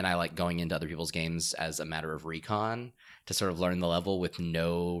 And I like going into other people's games as a matter of recon to sort of learn the level with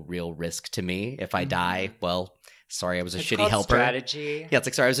no real risk to me. If I die, well, sorry, I was a shitty helper. Strategy. Yeah, it's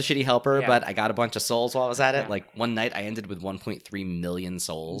like, sorry, I was a shitty helper, but I got a bunch of souls while I was at it. Like one night I ended with 1.3 million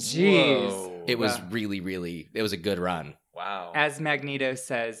souls. Jeez. Whoa. It was really, it was a good run. Wow. As Magneto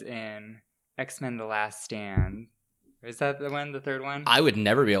says in X-Men The Last Stand. Is that the one, the third one? I would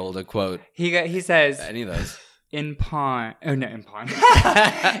never be able to quote He says any of those. In pawn. Oh, no, in pawn.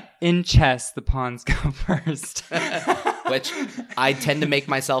 In chess, the pawns go first. Which I tend to make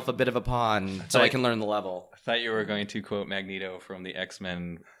myself a bit of a pawn so I can learn the level. I thought you were going to quote Magneto from the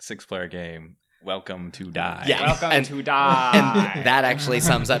X-Men 6-player game, Welcome to Die. Yeah, Welcome to Die. And that actually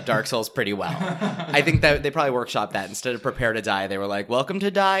sums up Dark Souls pretty well. I think that they probably workshopped that. Instead of Prepare to Die, they were like, Welcome to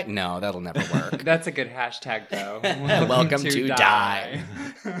Die? No, that'll never work. That's a good hashtag, though. Welcome to Die.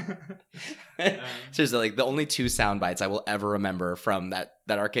 Seriously, like the only 2 sound bites I will ever remember from that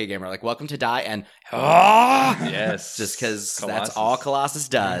arcade game are like Welcome to Die and yes, just because that's all Colossus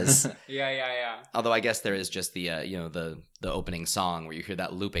does. Yeah. Although I guess there is just the the opening song where you hear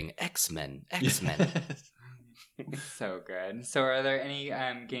that looping X-Men. So good. So are there any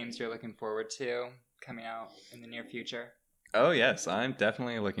games you're looking forward to coming out in the near future? Oh yes, I'm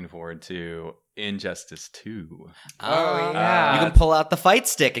definitely looking forward to Injustice 2. Oh yeah. You can pull out the fight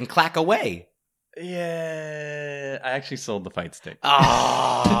stick and clack away. Yeah, I actually sold the fight stick.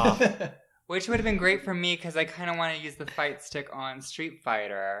 Oh. Which would have been great for me because I kind of want to use the fight stick on Street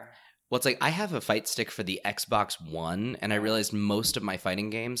Fighter. Well, it's like I have a fight stick for the Xbox One, and I realized most of my fighting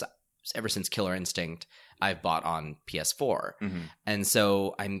games, ever since Killer Instinct, I've bought on PS4. Mm-hmm. And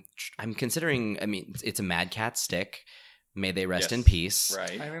so I'm considering, I mean, it's a Mad Catz stick. May they rest in peace.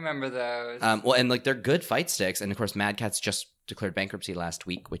 Right. I remember those. Well, and like they're good fight sticks, and of course, Mad Catz just declared bankruptcy last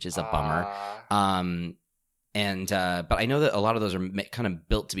week, which is a bummer. But I know that a lot of those are kind of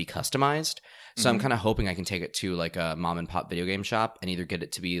built to be customized, so I'm kind of hoping I can take it to like a mom and pop video game shop and either get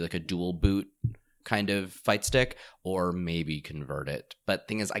it to be like a dual boot kind of fight stick, or maybe convert it. But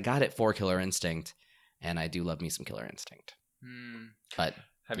thing is, I got it for Killer Instinct, and I do love me some Killer Instinct. But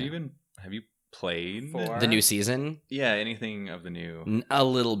have you played the new season? Yeah, anything of the new? A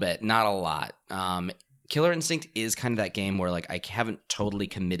little bit, not a lot. Killer Instinct is kind of that game where like I haven't totally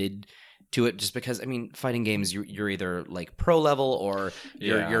committed to it, just because I mean, fighting games you're either like pro level or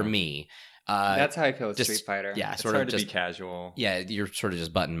you're me. That's how I feel with Street Fighter. Yeah, it's hard to be casual. Yeah, you're sort of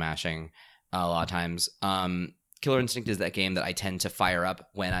just button mashing a lot of times. Killer Instinct is that game that I tend to fire up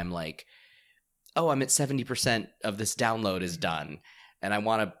when I'm like, oh, I'm at 70% of this download is done, and I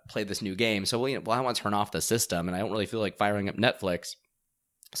want to play this new game. So, I want to turn off the system, and I don't really feel like firing up Netflix.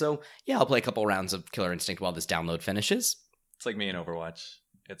 So yeah, I'll play a couple rounds of Killer Instinct while this download finishes. It's like me in Overwatch.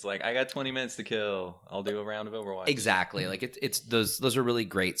 It's like, I got 20 minutes to kill. I'll do a round of Overwatch. Exactly. Like it's those are really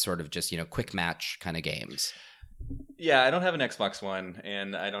great sort of just, quick match kind of games. Yeah, I don't have an Xbox One,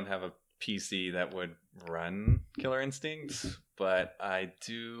 and I don't have a PC that would run Killer Instinct, but I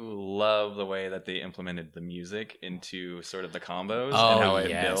do love the way that they implemented the music into sort of the combos and how it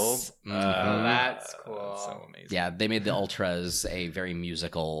builds. Oh, that's cool. So amazing. Yeah, they made the Ultras a very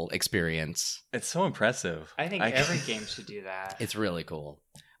musical experience. It's so impressive. I think every game should do that. It's really cool.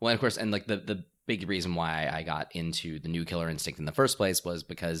 Well, of course, and like the big reason why I got into the new Killer Instinct in the first place was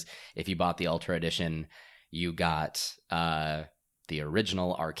because if you bought the Ultra Edition, you got the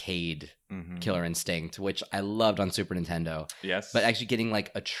original arcade Killer Instinct, which I loved on Super Nintendo. Yes. But actually getting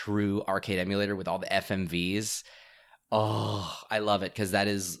like a true arcade emulator with all the FMVs, I love it, because that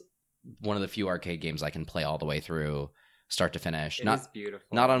is one of the few arcade games I can play all the way through, start to finish. It is beautiful.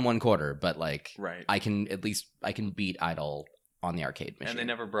 Not on one quarter, but like right. I can beat Idol on the arcade machine. And they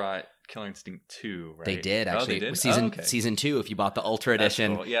never brought Killer Instinct 2, right? They did, actually. They did? Season 2, if you bought the Ultra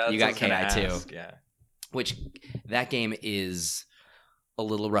Edition, cool. Yeah, you got KI KI2. Yeah. Which, that game is a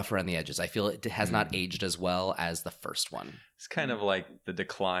little rough around the edges. I feel it has not aged as well as the first one. It's kind of like the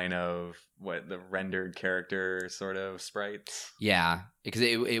decline of the rendered character sort of sprites. Yeah, because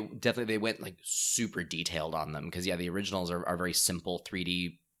it definitely, they went like super detailed on them. Because the originals are very simple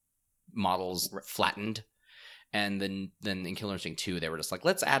 3D models, flattened. And then in Killer Instinct 2, they were just like,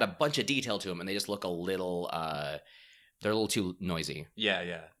 let's add a bunch of detail to them, and they just look a little, they're a little too noisy. Yeah.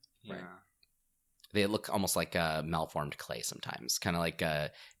 Yeah. Right. They look almost like malformed clay sometimes, kind of like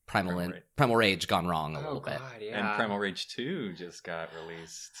Primal Rage gone wrong a little bit. Yeah. And Primal Rage 2 just got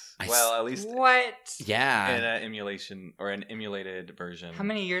released. At least what? Yeah, in an emulation or an emulated version. How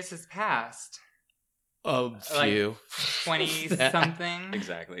many years has passed? a few, 20 something.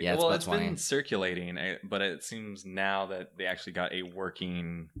 Exactly. Yeah, it's been circulating, but it seems now that they actually got a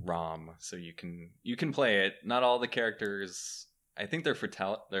working ROM, so you can play it. Not all the characters. I think their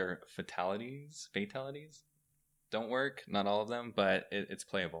fatalities don't work. Not all of them, but it's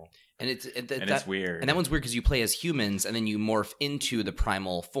playable. And it's weird. And that one's weird because you play as humans and then you morph into the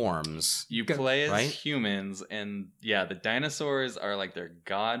primal forms. You play as right? humans, and the dinosaurs are like their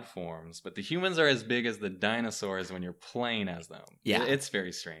god forms, but the humans are as big as the dinosaurs when you're playing as them. Yeah. It's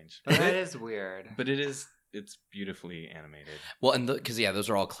very strange. But that is weird. But it's beautifully animated. Well, and because those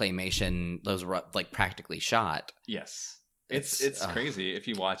are all claymation. Those were like practically shot. Yes. It's crazy if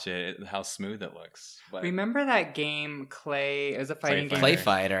you watch it, how smooth it looks. But remember that game Clay? It was a fighting game. Clay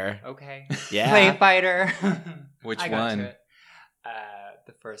Fighter. Okay. Yeah. Clay Fighter. Which I got one? to it.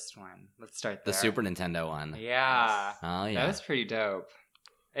 The first one. Let's start there. The Super Nintendo one. Yeah. Oh yeah. That was pretty dope.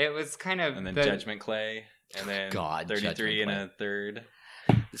 It was kind of and then Judgment Clay, and then 33 and a third.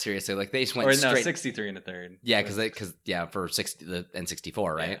 Seriously, like they just went straight. 63 and a third. Yeah, because for 60 the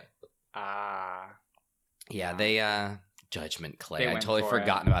N64, right? Yeah, they Judgment Clay. I totally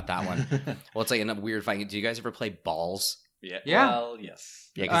forgotten about that one. Well, it's like a weird fighting. Do you guys ever play Balls? Yeah. Well, yes.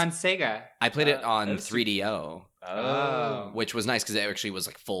 Yeah, on Sega. I played it on 3DO. Oh. Which was nice because it actually was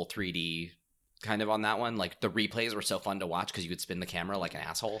like full 3D kind of on that one. Like the replays were so fun to watch because you could spin the camera like an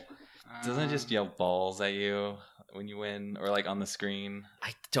asshole. Doesn't it just yell balls at you when you win, or like on the screen?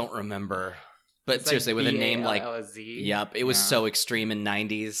 I don't remember. But it's seriously, like with a name like B-A-L-L-Z? Yep, it was so extreme in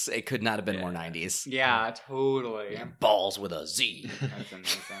 90s. It could not have been more 90s. Yeah, totally. Balls with a Z. That's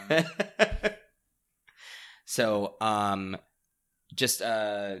amazing. So, just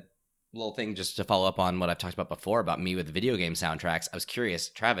a little thing just to follow up on what I've talked about before about me with video game soundtracks. I was curious,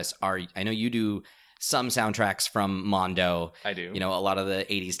 Travis, I know you do some soundtracks from Mondo. I do. A lot of the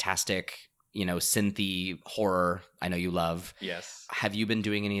 80s tastic, synthy horror I know you love. Yes. Have you been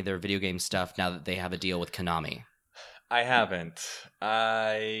doing any of their video game stuff now that they have a deal with Konami? I haven't.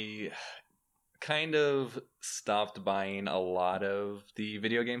 I kind of stopped buying a lot of the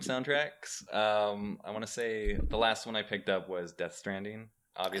video game soundtracks. I want to say the last one I picked up was Death Stranding.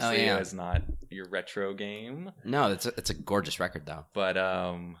 Obviously, it was not your retro game. No, it's a gorgeous record though. But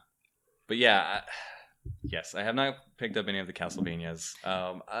yeah, yes, I have not picked up any of the Castlevanias.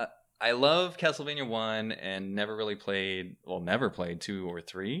 I love Castlevania 1 and never played 2 or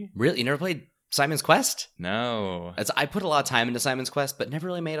 3. Really? You never played Simon's Quest? No. I put a lot of time into Simon's Quest, but never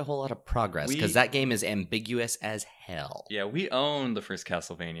really made a whole lot of progress because that game is ambiguous as hell. Yeah, we owned the first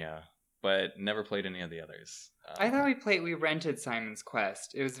Castlevania, but never played any of the others. I thought we rented Simon's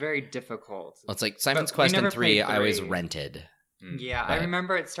Quest. It was very difficult. Well, it's like Simon's Quest and 3 I always rented. Yeah, I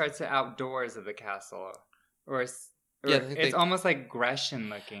remember it starts outdoors of the castle. Or Yeah, it's almost like Grecian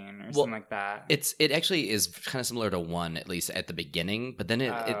looking or something like that. It actually is kind of similar to 1, at least at the beginning, but then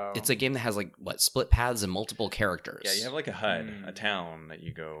it's a game that has like split paths and multiple characters. Yeah, you have like a HUD, a town that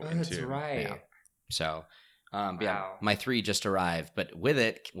you go into. That's right. Yeah. So, yeah, my 3 just arrived, but with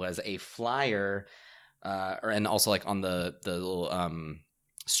it was a flyer, and also like on the little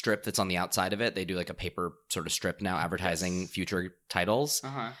strip that's on the outside of it, they do like a paper sort of strip now advertising future titles.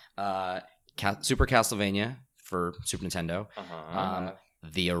 Super Castlevania for Super Nintendo.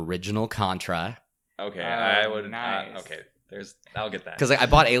 The original Contra. Okay, I would. Nice. Okay, I'll get that because I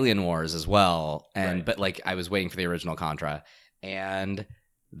bought Alien Wars as well, but like I was waiting for the original Contra, and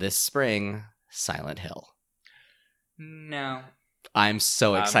this spring Silent Hill. No. I'm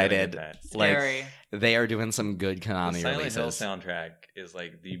so excited. Scary. They are doing some good Konami releases. Silent Hill soundtrack is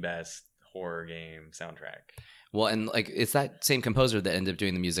like the best horror game soundtrack. Well, and like it's that same composer that ended up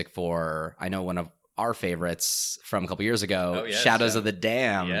doing the music for, I know, one of our favorites from a couple years ago, Shadows of the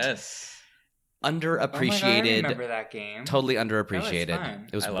Damned. Yes. Underappreciated. I remember that game. Totally underappreciated.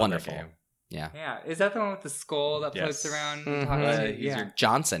 It was wonderful. Yeah. Yeah. Is that the one with the skull that floats around?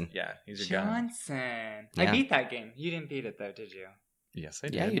 Johnson. Yeah, he's your guy. Johnson. I beat that game. You didn't beat it though, did you? Yes, I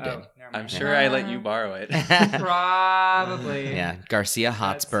did. Yeah, you did. I'm sure I let you borrow it. Probably. Yeah, Garcia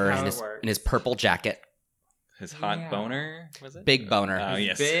Hotspur in his purple jacket. His hot boner, was it? Big boner. Oh,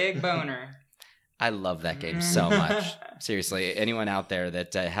 yes. Big boner. I love that game so much. Seriously, anyone out there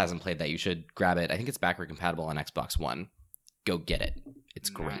that hasn't played that, you should grab it. I think it's backward compatible on Xbox One. Go get it. It's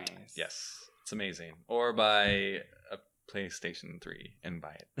great. Yes, it's amazing. Or buy a PlayStation 3 and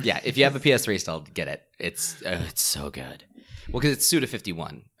buy it. Yeah, if you have a PS3 still, get it. It's so good. Well, because it's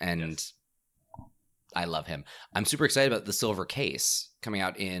Suda51, and I love him. I'm super excited about the Silver Case coming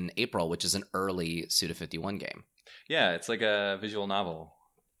out in April, which is an early Suda51 game. Yeah, it's like a visual novel.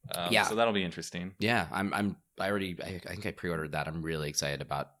 So that'll be interesting. Yeah, I think I pre-ordered that. I'm really excited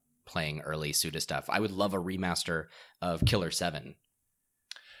about playing early Suda stuff. I would love a remaster of Killer 7.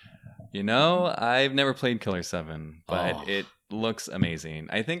 You know, I've never played Killer 7, but it looks amazing.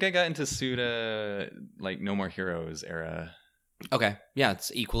 I think I got into Suda like No More Heroes era. Okay, yeah,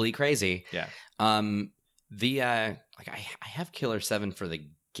 it's equally crazy. Yeah. I have Killer 7 for the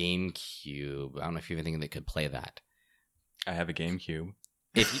GameCube. I don't know if you even think they could play that. I have a GameCube.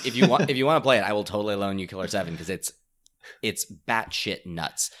 If you want to play it, I will totally loan you Killer 7 because it's batshit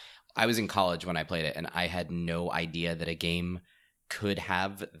nuts. I was in college when I played it, and I had no idea that a game could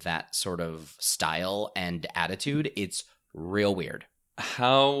have that sort of style and attitude. It's real weird.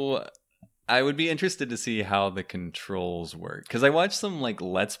 I would be interested to see how the controls work, because I watched some like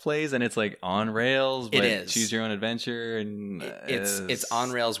Let's Plays, and it's like on rails, but it is. Choose your own adventure, and it's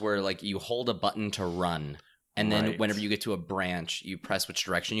on rails where like you hold a button to run. And then whenever you get to a branch, you press which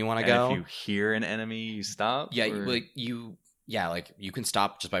direction you want to go. If you hear an enemy, you stop? Yeah, you can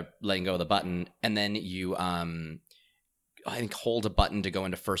stop just by letting go of the button. And then you, I think, hold a button to go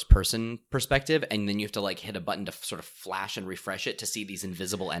into first-person perspective. And then you have to like hit a button to sort of flash and refresh it to see these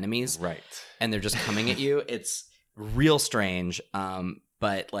invisible enemies. Right. And they're just coming at you. It's real strange.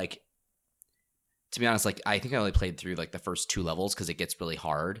 But like, to be honest, like I think I only played through like the first 2 levels because it gets really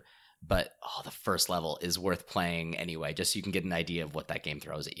hard. But the first level is worth playing anyway, just so you can get an idea of what that game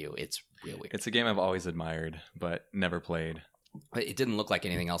throws at you. It's real weird. It's a game I've always admired, but never played. But it didn't look like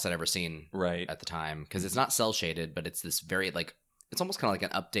anything else I'd ever seen at the time, because it's not cell shaded, but it's this very like it's almost kind of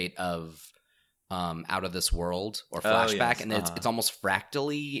like an update of Out of This World or Flashback, and it's almost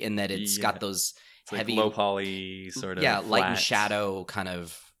fractally in that it's got those heavy like low poly sort of light and shadow kind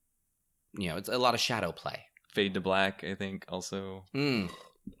of. It's a lot of shadow play. Fade to black, I think, also.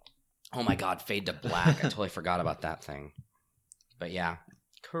 Oh my God, Fade to Black. I totally forgot about that thing. But yeah,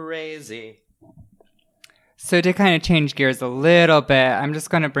 crazy. So to kind of change gears a little bit, I'm just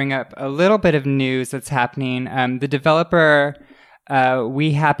going to bring up a little bit of news that's happening. The developer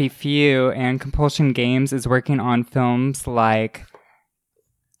We Happy Few and Compulsion Games is working on films like...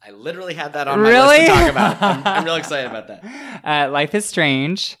 I literally had that on my list to talk about. I'm real excited about that. Life is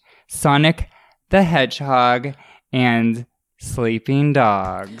Strange, Sonic the Hedgehog, and Sleeping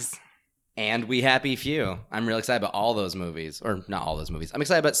Dogs. And We Happy Few. I'm real excited about all those movies. Or not all those movies. I'm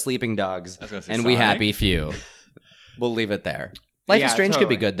excited about Sleeping Dogs and Sonic. We Happy Few. We'll leave it there. Life is Strange could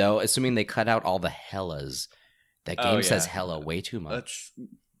be good, though, assuming they cut out all the hellas. That game says hella way too much.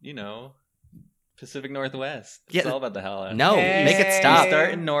 That's, Pacific Northwest. It's all about the hella. No, make it stop. You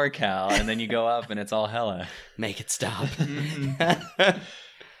start in NorCal, and then you go up, and it's all hella. Make it stop.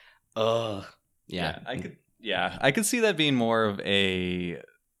 Ugh. Yeah. I could see that being more of a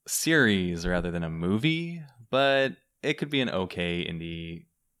series rather than a movie, but it could be an okay indie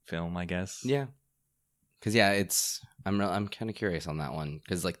film, I guess. Yeah. Because I'm kind of curious on that one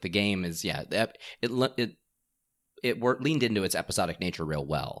because like the game is it leaned into its episodic nature real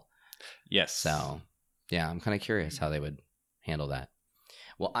well. Yes. So yeah, I'm kind of curious how they would handle that.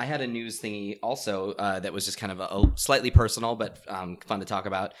 Well, I had a news thingy also that was just kind of a slightly personal but fun to talk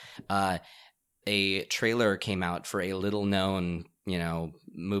about. A trailer came out for a little known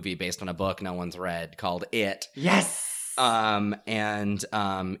movie based on a book no one's read called It. Yes.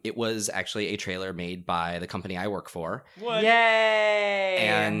 It was actually a trailer made by the company I work for. What? Yay!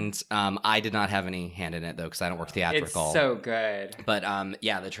 And I did not have any hand in it though because I don't work theatrical. It's so good. But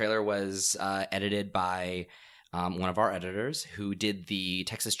the trailer was edited by one of our editors who did the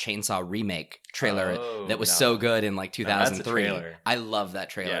Texas Chainsaw remake trailer that was so good in like 2003. I love that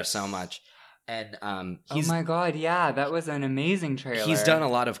trailer so much. And oh my god, yeah, that was an amazing trailer. He's done a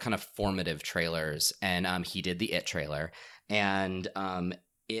lot of kind of formative trailers, and he did the It trailer, and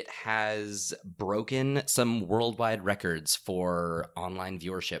it has broken some worldwide records for online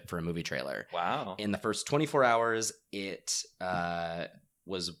viewership for a movie trailer. Wow! In the first 24 hours, it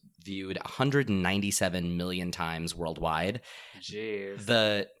was viewed 197 million times worldwide.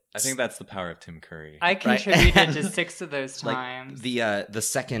 Jeez. I think that's the power of Tim Curry. I contributed to 6 of those times. Like the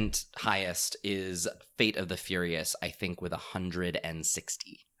second highest is Fate of the Furious, I think, with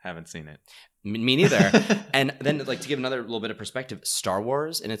 160. Haven't seen it. Me neither. And then, like, to give another little bit of perspective, Star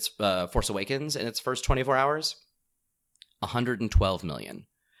Wars in its Force Awakens in its first 24 hours, 112 million.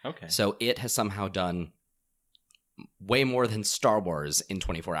 Okay. So it has somehow done way more than Star Wars in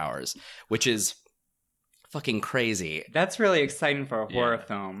 24 hours, which is fucking crazy. That's really exciting for a horror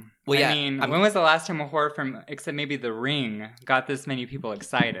film. Well, yeah, I mean, when was the last time a horror film, except maybe The Ring, got this many people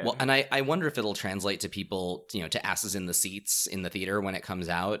excited? Well, and I wonder if it'll translate to people, to asses in the seats in the theater when it comes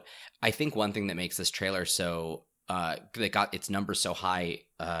out. I think one thing that makes this trailer so that got its numbers so high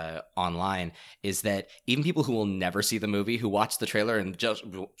online is that even people who will never see the movie, who watched the trailer and just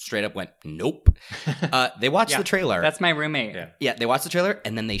straight up went, nope. They watched the trailer. That's my roommate. Yeah, they watched the trailer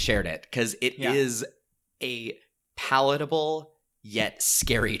and then they shared it because it is a palatable yet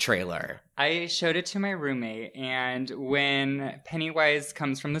scary trailer. I showed it to my roommate, and when Pennywise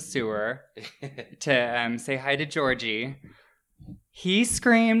comes from the sewer to say hi to Georgie, he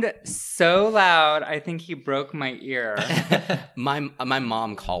screamed so loud, I think he broke my ear. My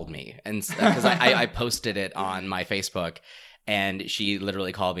mom called me, and because I posted it on my Facebook, and she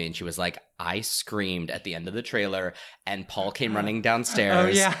literally called me and she was like, I screamed at the end of the trailer and Paul came running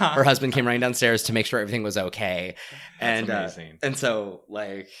downstairs. Oh, yeah. Her husband came running downstairs to make sure everything was okay. That's amazing. And so,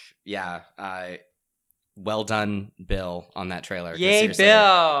 like, well done, Bill, on that trailer. Yay,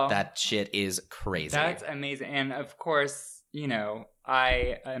 Bill! That shit is crazy. That's amazing. And of course,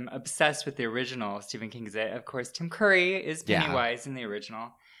 I am obsessed with the original Stephen King's It. Of course, Tim Curry is Pennywise in the original.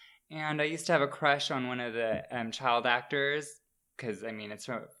 And I used to have a crush on one of the child actors because, I mean, it's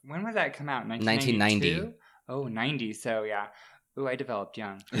from, when was that come out? 1990. Oh, 90. So, yeah. Ooh, I developed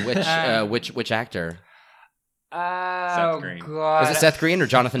young. Which actor? Oh, Seth Green. God. Was it Seth Green or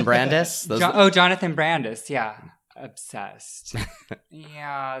Jonathan Brandis? Jonathan Brandis, yeah. Obsessed.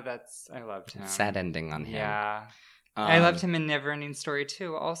 Yeah, I loved him. Sad ending on him. Yeah. I loved him in Neverending Story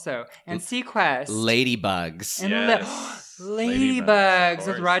too, also. And Sequest. Ladybugs. And Yes. Ladybugs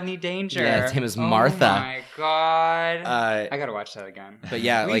with Rodney Danger. Yeah, his name is Martha. Oh my God. I gotta watch that again. But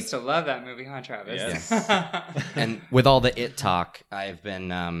yeah, we used to love that movie, huh, Travis? Yes. And with all the It talk, I've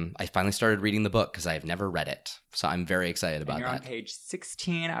been, I finally started reading the book because I've never read it. So I'm very excited about and you're that. on page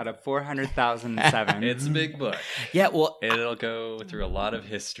 16 out of 400,007. It's a big book. Yeah, well, it'll go through a lot of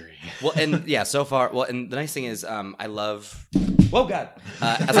history. Well, and yeah, so far, and the nice thing is, I love, whoa, God,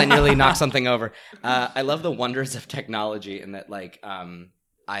 as I nearly knocked something over. I love the wonders of technology in that, like,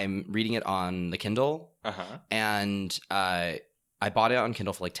 I'm reading it on the Kindle, and I bought it on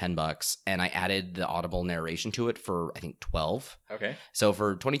Kindle for like $10, and I added the Audible narration to it for, I think, $12. Okay. So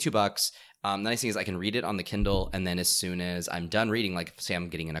for $22, the nice thing is I can read it on the Kindle, and then as soon as I'm done reading, like say I'm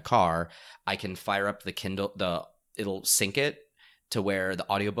getting in a car, I can fire up the Kindle, it'll sync it to where the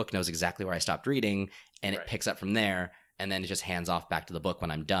audiobook knows exactly where I stopped reading, and it picks up from there, and then it just hands off back to the book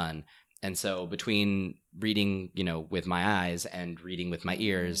when I'm done. And so between reading, with my eyes and reading with my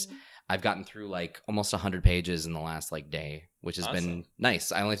ears, I've gotten through like almost 100 pages in the last like day, which has been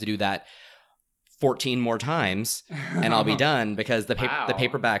nice. I only have to do that 14 more times and I'll be done because the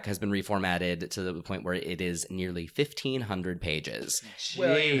paperback has been reformatted to the point where it is nearly 1,500 pages.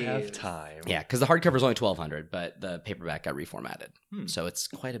 Well, you have time. Yeah, because the hardcover is only 1,200, but the paperback got reformatted. So it's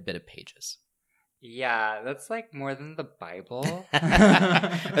quite a bit of pages. Yeah, that's like more than the Bible.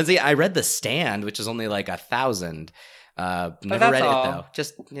 And see, I read The Stand, which is only like 1,000. Never read all. it though.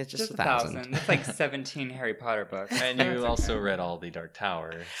 Just 1,000. That's like 17 Harry Potter books. And you also read all the Dark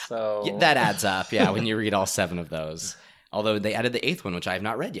Tower, so Yeah, that adds up. Yeah, when you read all 7 of those. Although they added the 8th one, which I have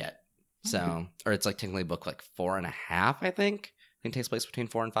not read yet. So, or it's like technically book like 4.5. I think it takes place between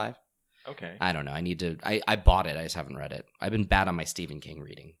 4 and 5. Okay. I don't know. I need to. I bought it. I just haven't read it. I've been bad on my Stephen King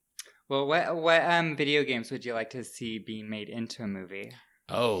reading. Well, what video games would you like to see being made into a movie?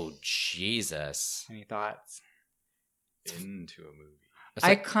 Oh Jesus! Any thoughts? Into a movie.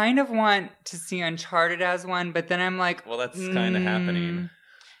 I kind of want to see Uncharted as one, but then I'm like, Well, that's kind of happening.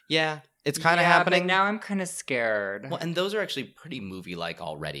 Yeah, it's kind of happening. But now I'm kind of scared. Well, and those are actually pretty movie-like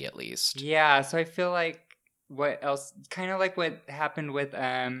already, at least. Yeah, so I feel like what else? Kind of like what happened with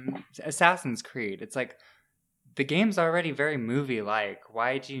Assassin's Creed. It's like the game's already very movie-like.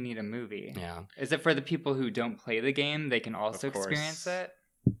 Why do you need a movie? Yeah. Is it for the people who don't play the game? They can also Of course. experience it.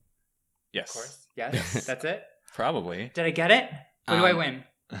 Yes. Of course. Yes. That's it. Probably. Did I get it? What do I win?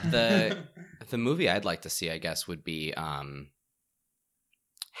 The movie I'd like to see, I guess, would be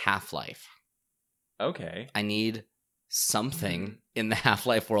Half-Life. Okay. I need something in the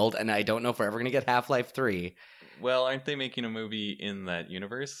Half-Life world, and I don't know if we're ever going to get Half-Life 3. Well, aren't they making a movie in that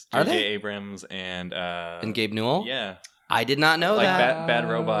universe? Are J.J. they? Abrams and Gabe Newell? Yeah. I did not know Like that. Bad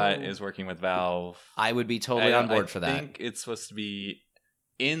Robot is working with Valve. I would be totally on board for that. I think it's supposed to be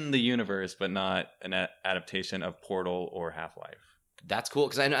in the universe, but not an adaptation of Portal or Half-Life. That's cool,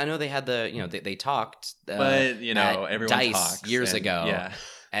 because I know they had they talked. But, at everyone DICE talks. years and- ago. Yeah.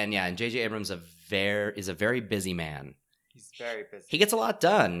 And J.J. Abrams is a very busy man. He's very busy. He gets a lot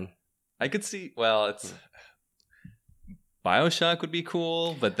done. I could see, it's... BioShock would be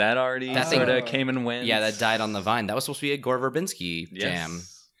cool, but that already That sort thing- of came and went. Yeah, that died on the vine. That was supposed to be a Gore Verbinski jam.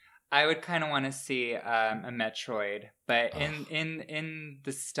 Yes. I would kind of want to see a Metroid, but in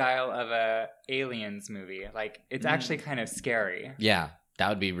the style of a Aliens movie. Like it's actually kind of scary. Yeah, that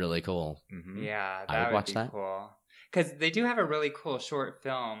would be really cool. Mhm. Yeah, I that would would watch be that. cool. Because they do have a really cool short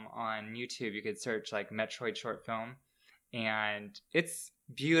film on YouTube. You could search like Metroid short film, and it's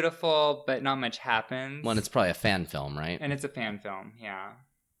beautiful, but not much happens. Well, it's probably a fan film, right? and it's a fan film, yeah.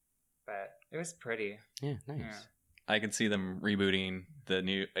 But it was pretty. Yeah, nice. Yeah. I could see them rebooting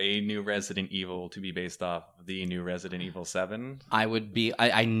a new Resident Evil to be based off the new Resident Evil 7. I would be.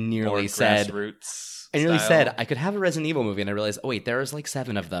 I Or nearly said. Grassroots I nearly style. said I could have a Resident Evil movie, and I realized, oh wait, there's like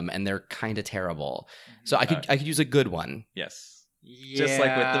 7 of them, and they're kind of terrible. So I could use a good one. Yes. Yeah. Just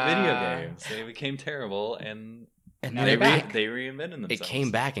like with the video games. They became terrible and And Now they, they're back. they reinvented themselves. it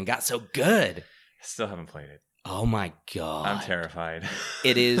came back and got so good. Still haven't played it. Oh my god! I'm terrified.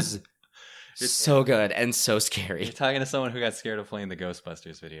 It is so good and so scary. You're talking to someone who got scared of playing the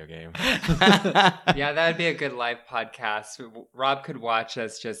Ghostbusters video game. Yeah, that would be a good live podcast. Rob could watch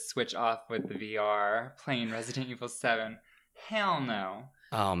us just switch off with the VR playing Resident Evil 7. Hell no.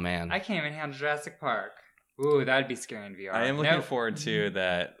 Oh man. I can't even handle Jurassic Park. Ooh, that would be scary in VR. I am looking Nope. forward to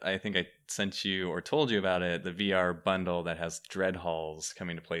that. I think I sent you or told you about it. The VR bundle that has Dread Halls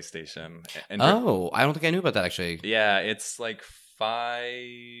coming to PlayStation. And Oh, I don't think I knew about that actually. yeah, it's like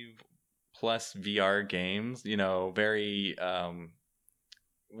 5+ VR games. Very.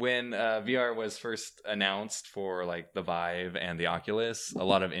 When VR was first announced for like the Vive and the Oculus, a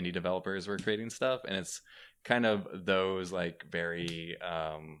lot of indie developers were creating stuff, and it's kind of those like very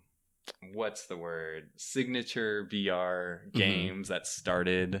what's the word, signature VR games that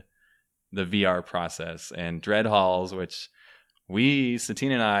started the VR process. And Dread Halls, which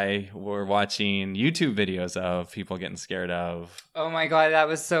Satine and I were watching YouTube videos of people getting scared of. Oh my god, that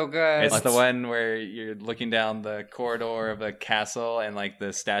was so good. It's the one where you're looking down the corridor of a castle and like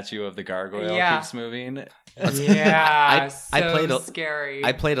the statue of the gargoyle Yeah. keeps moving. Yeah, I so played a- scary.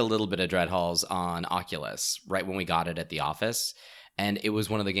 I played a little bit of Dread Halls on Oculus right when we got it at the office, and it was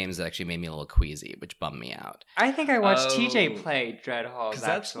one of the games that actually made me a little queasy, which bummed me out. I think I watched Oh. TJ play Dread Halls. Because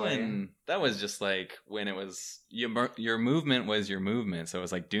that's actually. that was just like when it was your movement was your movement, so it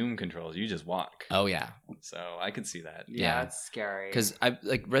was like Doom controls. You just walk. Oh yeah, So I could see that. Yeah, Yeah. it's scary. because I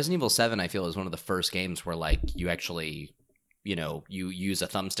like Resident Evil 7. I feel is one of the first games where like you actually, you use a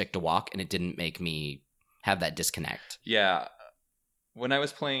thumbstick to walk, and it didn't make me have that disconnect. Yeah, when I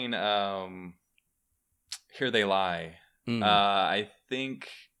was playing Here They Lie, Mm. I think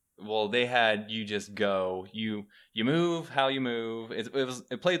they had you just go, you move how you move.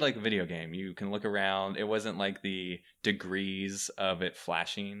 It played like a video game. You can look around. It wasn't like the degrees of it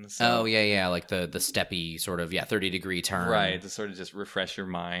flashing. So, Oh yeah, like the steppy sort of 30-degree turn. right, to sort of just refresh your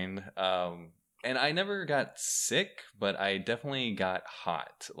mind. And I never got sick, but I definitely got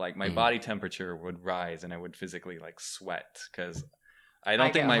hot. Like my body temperature would rise and I would physically like sweat because I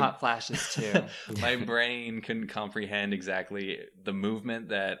don't think my hot flashes too. My brain couldn't comprehend exactly the movement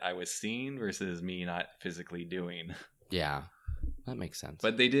that I was seeing versus me not physically doing. Yeah. That makes sense.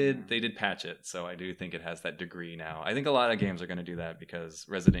 But they did patch it, so I do think it has that degree now. I think a lot of games are going to do that because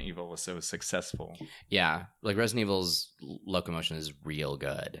Resident Evil was so successful. Yeah, like Resident Evil's locomotion is real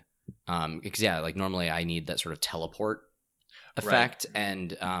good. Because like normally I need that sort of teleport effect, right.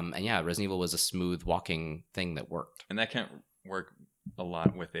 and yeah, Resident Evil was a smooth walking thing that worked. And that can't work a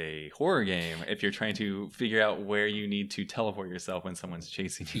lot with a horror game if you're trying to figure out where you need to teleport yourself when someone's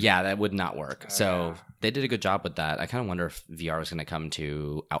chasing you. Yeah, that would not work. So they did a good job with that. I kind of wonder if VR is going to come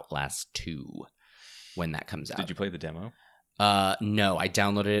to Outlast 2 when that comes out. Did you play the demo? No, I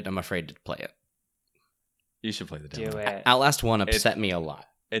downloaded it. I'm afraid to play it. You should play the demo. Do it. Outlast 1 upset me a lot.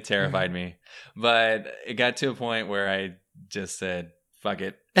 It terrified me. But it got to a point where I just said, fuck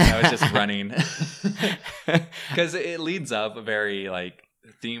it. I was just running. Because it leads up a very like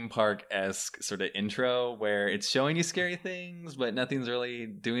theme park-esque sort of intro where it's showing you scary things, but nothing's really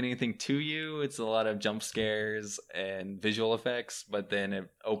doing anything to you. It's a lot of jump scares and visual effects, but then it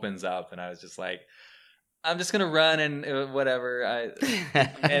opens up and I was just like, I'm just gonna run and whatever.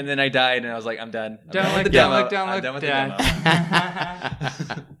 And then I died and I was like, I'm done. I'm done with the demo.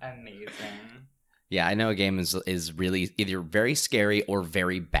 Amazing. Yeah, I know a game is really either very scary or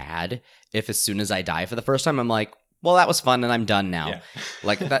very bad. If as soon as I die for the first time, I'm like, well, that was fun and I'm done now. Yeah.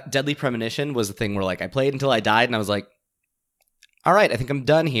 Like that Deadly Premonition was the thing where like I played until I died and I was like, all right, I think I'm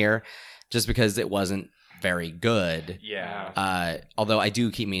done here, just because it wasn't very good. Yeah. Although I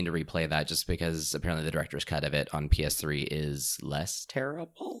do keep meaning to replay that just because apparently the director's cut of it on PS3 is less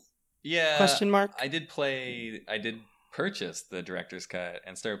terrible. Yeah. Question mark? I did purchase the director's cut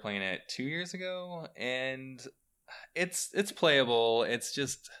and started playing it 2 years ago, and it's playable.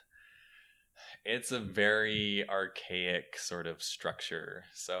 It's a very archaic sort of structure.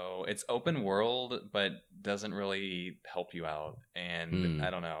 So it's open world, but doesn't really help you out. And I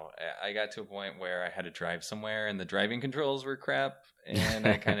don't know. I got to a point where I had to drive somewhere and the driving controls were crap. And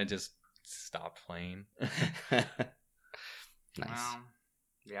I kind of just stopped playing. Nice. Well,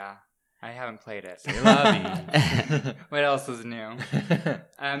 yeah. I haven't played it. Lobby. What else is new?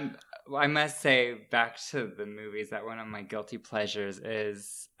 I must say, back to the movies, that one of my guilty pleasures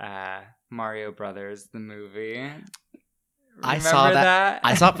is Mario Brothers, the movie. I saw that.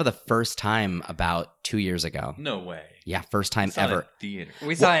 I saw it for the first time about 2 years ago. No way. Yeah, first time ever.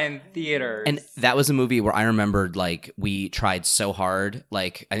 We saw it in theaters. And that was a movie where I remembered, like, we tried so hard.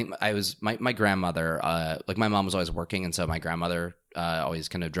 Like, I think I was, my grandmother, like, my mom was always working, and so my grandmother always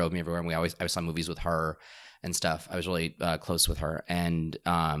kind of drove me everywhere, and I saw movies with her and stuff. I was really close with her. And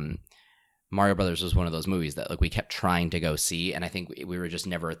Mario Brothers was one of those movies that like we kept trying to go see, and I think we were just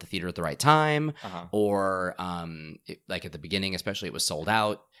never at the theater at the right time, or like at the beginning, especially, it was sold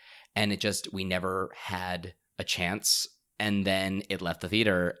out, and we never had a chance. And then it left the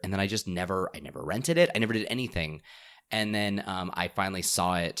theater, and then I never rented it. I never did anything, and then I finally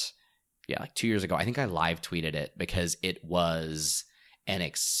saw it. Yeah, like 2 years ago. I think I live tweeted it because it was an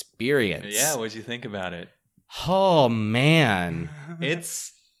experience. Yeah, what'd you think about it? Oh man,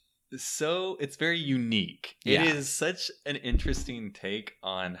 it's very unique. Yeah. It is such an interesting take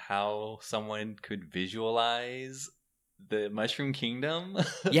on how someone could visualize the Mushroom Kingdom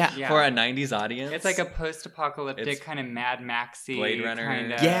yeah. for a 90s audience. It's like a post-apocalyptic kind of Mad Maxy Blade Runner.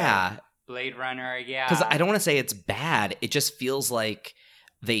 Kind of yeah. Blade Runner, yeah. Because I don't want to say it's bad. It just feels like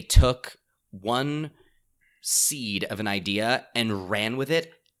they took one seed of an idea and ran with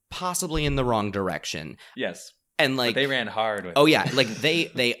it, possibly in the wrong direction. Yes. And like, but they ran hard with it. Oh yeah, like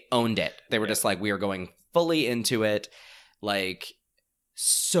they owned it. They were just like, we are going fully into it. Like,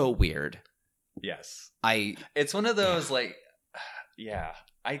 so weird. Yes. It's one of those like, yeah.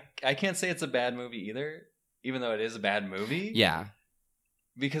 I can't say it's a bad movie either, even though it is a bad movie. Yeah.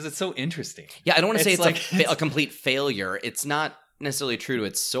 Because it's so interesting. Yeah, I don't want to say it's like a complete failure. It's not necessarily true to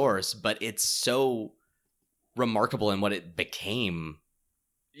its source, but it's so remarkable in what it became.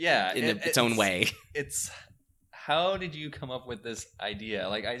 Yeah, in its own way. It's how did you come up with this idea?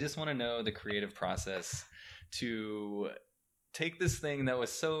 Like, I just want to know the creative process to take this thing that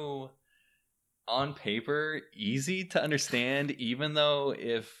was so on paper easy to understand, even though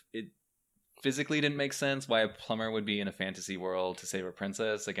if it physically didn't make sense why a plumber would be in a fantasy world to save a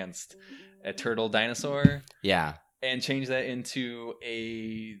princess against a turtle dinosaur. Yeah. And change that into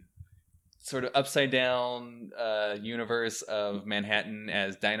a sort of upside down universe of Manhattan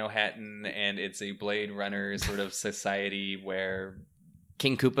as Dino Hatton, and it's a Blade Runner sort of society where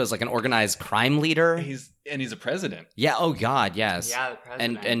King Koopa is like an organized crime leader. He's a president. Yeah. Oh God. Yes. Yeah, the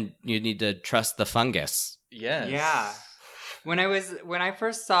president. And you need to trust the fungus. Yes. Yeah. When I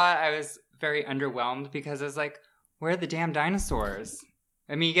first saw it, I was very underwhelmed because I was like, where are the damn dinosaurs?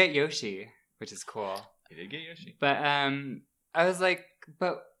 I mean, you get Yoshi, which is cool. You did get Yoshi. But I was like,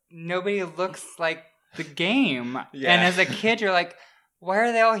 but nobody looks like the game. Yeah. And as a kid, you're like, why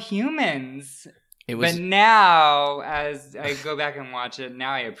are they all humans? But now, as I go back and watch it,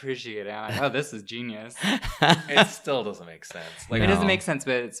 now I appreciate it. I'm like, oh, this is genius. It still doesn't make sense. Like It doesn't make sense,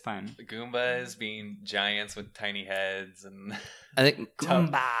 but it's fun. the Goombas being giants with tiny heads, and I think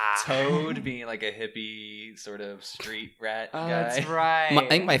Toad being like a hippie sort of street rat Oh, guy. that's right. I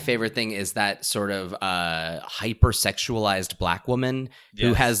think my favorite thing is that sort of hypersexualized black woman who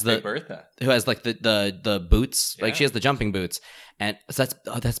Yes, has Big Bertha. who has like the boots, like Yeah. she has the jumping boots, and so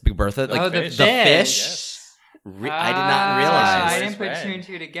that's Big Bertha. Like the fish. the fish. Yes. I did not realize I didn't put Red. two and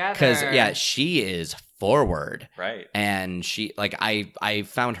two together. because yeah, she is forward, Right. and she like I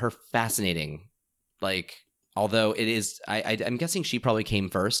found her fascinating. Like although it is, I'm guessing she probably came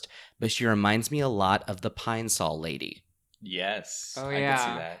first, but she reminds me a lot of the Pine Sol lady. Yes. Oh, I yeah. can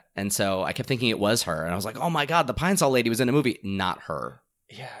see that. And so I kept thinking it was her, and I was like, "Oh my god, the Pine Sol lady was in a movie, not her."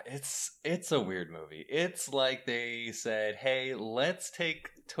 Yeah, it's a weird movie. It's like they said, "Hey, let's take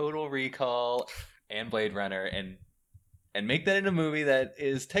Total Recall and Blade Runner and make that in a movie that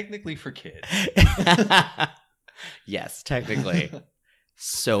is technically for kids." Yes, technically.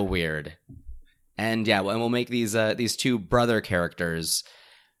 So weird. And yeah, and we'll make these two brother characters,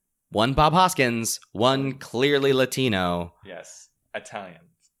 one Bob Hoskins, one clearly Latino. Yes, Italian.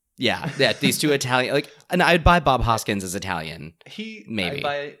 Yeah, these two Italian. Like, and I'd buy Bob Hoskins as Italian. Maybe.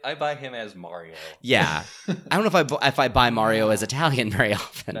 I buy him as Mario. Yeah, I don't know if I buy Mario as Italian very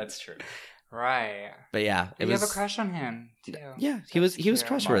often. That's true. Right. But yeah, it You was. have a crush on him, too. Yeah, he was cute.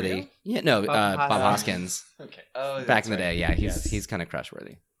 crushworthy. Mario? Yeah, no, Bob Bob Hoskins. Hoskins. Okay. Oh, Back that's in the right. day, yeah, Yes. he's kind of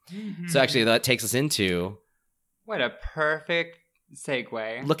crushworthy. Mhm. So actually, that takes us into What a perfect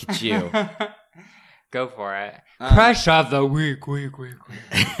segue. look at you. Go for it. Um, Crush of the week.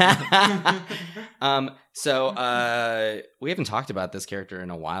 So we haven't talked about this character in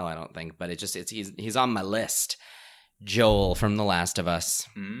a while, I don't think, but he's on my list. Joel from The Last of Us.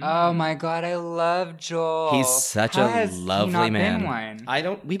 Mm. Oh my god, I love Joel. He's such How a has he lovely not man. Been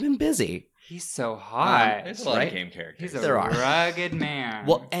one? We've been busy. He's so hot. There's a lot right? of game characters. He's a There are. rugged man.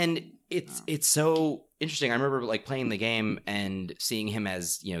 Well, and it's so interesting. I remember like playing the game and seeing him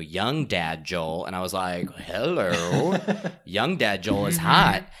as, young dad Joel, and I was like, hello, young dad Joel is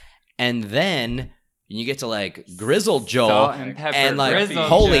hot. And then you get to like grizzled Joel, Salt and pepper and like, grizzled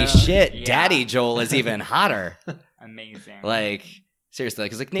holy Joel. shit, Yeah. daddy Joel is even hotter. Amazing. Like, seriously,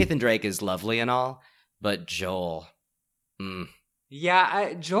 because like Nathan Drake is lovely and all, but Joel,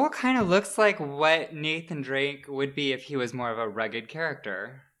 Yeah, Joel kind of looks like what Nathan Drake would be if he was more of a rugged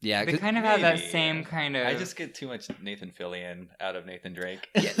character. yeah, They 'cause- kind of have that maybe. same kind of. I just get too much Nathan Fillion out of Nathan Drake.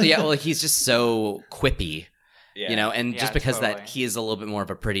 yeah, well, he's just so quippy, Yeah. and Yeah, just because that totally. he is a little bit more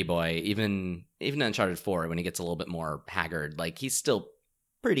of a pretty boy, even in Uncharted 4, when he gets a little bit more haggard, like he's still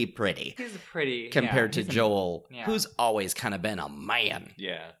pretty He's a pretty compared yeah, to he's a- Joel, yeah. who's always kind of been a man.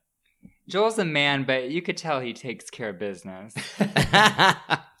 Yeah. Joel's a man, but you could tell he takes care of business.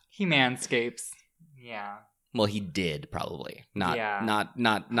 He manscapes. Yeah. Well, he did probably not Yeah. not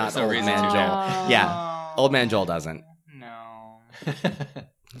There's no old reason man to. Joel. Yeah, old man Joel doesn't. No.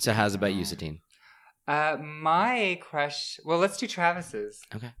 So how's it about you, Satine? My crush. Well, let's do Travis's.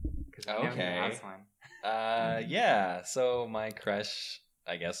 Okay. 'Cause I know he Okay. has one. Yeah. So my crush,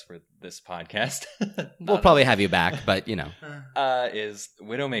 I guess, for this podcast, We'll probably have you back, but is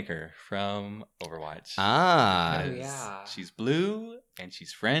Widowmaker from Overwatch. Ah. Because yeah. she's blue and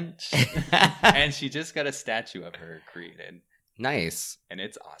she's French, and she just got a statue of her created, Nice. and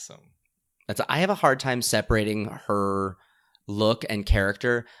it's awesome. I have a hard time separating her look and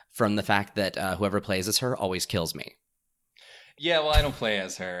character from the fact that whoever plays as her always kills me. Yeah, well, I don't play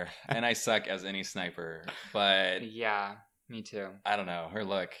as her, and I suck as any sniper, but Yeah, me too. I don't know. Her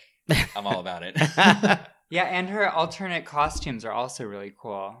look, I'm all about it. Yeah, and her alternate costumes are also really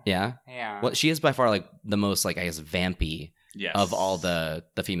cool. Yeah. Yeah. Well, she is by far like the most like I guess vampy Yes. of all the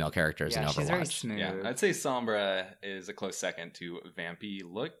female characters in yeah, Overwatch. she's very smooth. Yeah, I'd say Sombra is a close second to Vampy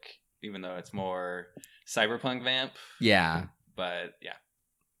look, even though it's more cyberpunk vamp. Yeah. But yeah,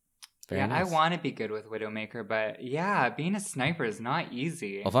 Yeah, nice. I want to be good with Widowmaker, but yeah, being a sniper is not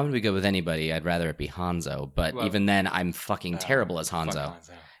easy. Well, if I'm going to be good with anybody, I'd rather it be Hanzo. But even then, I'm fucking terrible as Hanzo.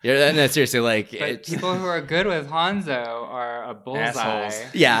 Yeah, no, seriously, like... But people who are good with Hanzo are a bullseye. Assholes.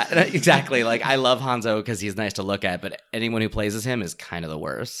 Yeah, exactly. Like, I love Hanzo because he's nice to look at, but anyone who plays as him is kind of the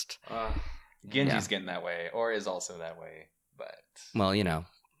worst. Genji's getting that way, or is also that way, but... Well, you know,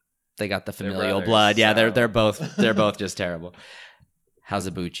 they got the familial brothers, blood. Yeah, so- they're both just terrible. How's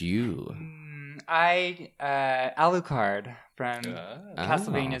about you? Alucard from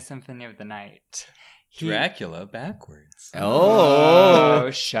Castlevania Symphony of the Night. Dracula backwards. Oh,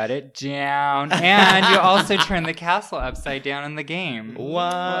 shut it down. And you also turn the castle upside down in the game. What?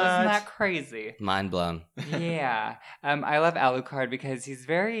 Well, isn't that crazy? Mind blown. Yeah. I love Alucard because he's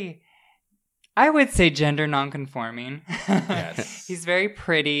very, I would say, gender nonconforming. Yes. He's very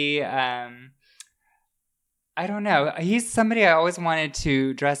pretty. I don't know. He's somebody I always wanted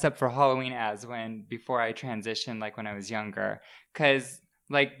to dress up for Halloween as before I transitioned, like when I was younger. Because,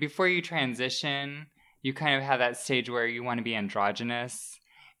 like, before you transition, you kind of have that stage where you want to be androgynous.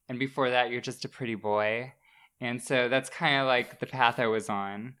 And before that, you're just a pretty boy. And so that's kind of like the path I was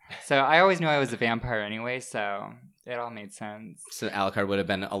on. So I always knew I was a vampire anyway, so it all made sense. So Alucard would have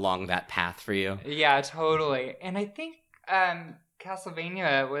been along that path for you? Yeah, totally. And I think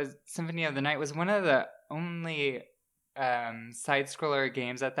Castlevania Symphony of the Night was one of the only side-scroller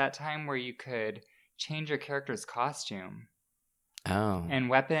games at that time where you could change your character's costume. Oh. And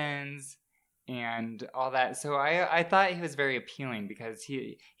weapons and all that. So I thought he was very appealing because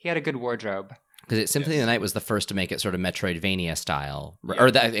he had a good wardrobe. Because Symphony of the Night was the first to make it sort of Metroidvania style. Yeah.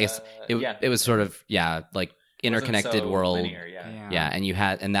 Or that it was sort of, like interconnected world. Linear,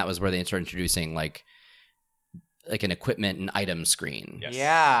 Yeah, and that was where they started introducing like an equipment and item screen. Yes.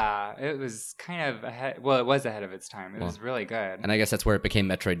 Yeah, it was kind of ahead. Well, it was ahead of its time. It was really good. And I guess that's where it became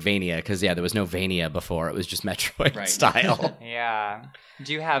Metroidvania because there was no Vania before. It was just Metroid Right. style. Yeah.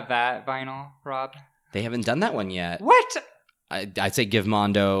 Do you have that vinyl, Rob? They haven't done that one yet. What? I'd say give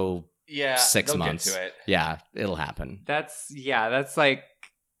Mondo 6 they'll months. Get to it. Yeah, it'll happen. That's like,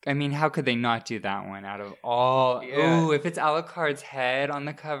 I mean, how could they not do that one out of all? Yeah. Ooh, if it's Alucard's head on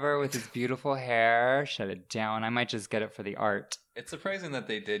the cover with his beautiful hair, shut it down. I might just get it for the art. It's surprising that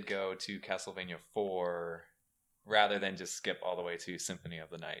they did go to Castlevania 4 rather than just skip all the way to Symphony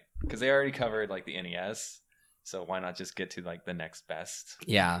of the Night. Because they already covered like the NES, so why not just get to like the next best?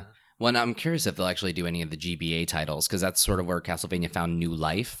 Yeah. Well, I'm curious if they'll actually do any of the GBA titles because that's sort of where Castlevania found new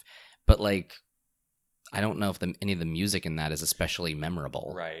life. But like, I don't know if any of the music in that is especially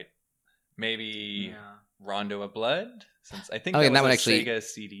memorable. Right. Maybe Rondo of Blood? Since I think Oh, that and was that one a actually- Sega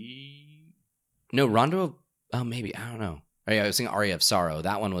CD. No, Rondo. Oh, maybe I don't know. Oh, yeah, I was thinking Aria of Sorrow.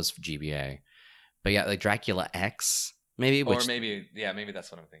 That one was GBA. But yeah, like Dracula X, maybe. Or maybe that's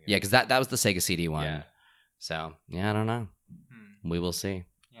what I'm thinking. Yeah, because that was the Sega CD one. Yeah. So yeah, I don't know. We will see.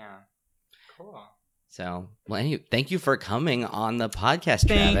 Yeah. Cool. So, well, thank you for coming on the podcast, Travis.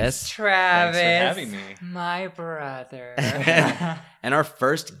 Thanks, Travis. Thanks for having me. My brother. And our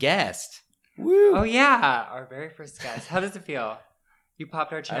first guest. Woo! Oh, yeah. Our very first guest. How does it feel? You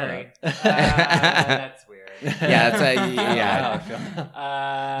popped our cherry. I That's weird. Yeah, it's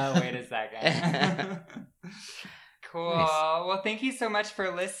yeah. Wait a second. Cool. Nice. Well, thank you so much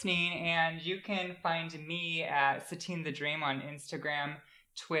for listening. And you can find me at Satine the Dream on Instagram,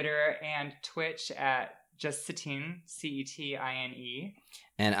 Twitter, and Twitch at just Satine, Cetine.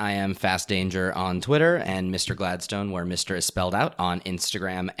 And I am Fast Danger on Twitter and Mr. Gladstone, where Mr. is spelled out, on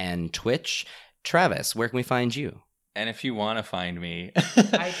Instagram and Twitch. Travis, where can we find you? And if you want to find me,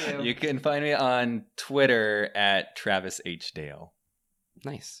 I do. You can find me on Twitter at Travis H. Dale.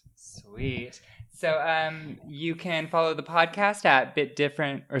 Nice. Sweet. So you can follow the podcast at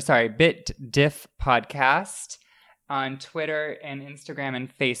BitDiff Podcast on Twitter and Instagram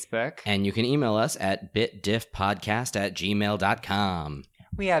and Facebook. And you can email us at bitdiffpodcast@gmail.com.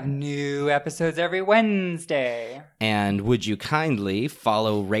 We have new episodes every Wednesday. And would you kindly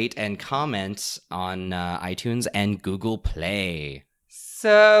follow, rate, and comment on iTunes and Google Play?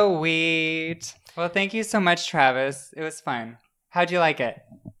 Sweet. Well, thank you so much, Travis. It was fun. How'd you like it?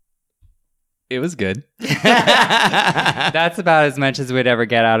 It was good. That's about as much as we'd ever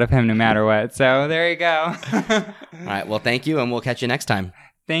get out of him, no matter what. So there you go. All right. Well, thank you, and we'll catch you next time.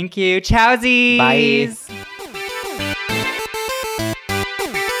 Thank you. Chowsies. Bye.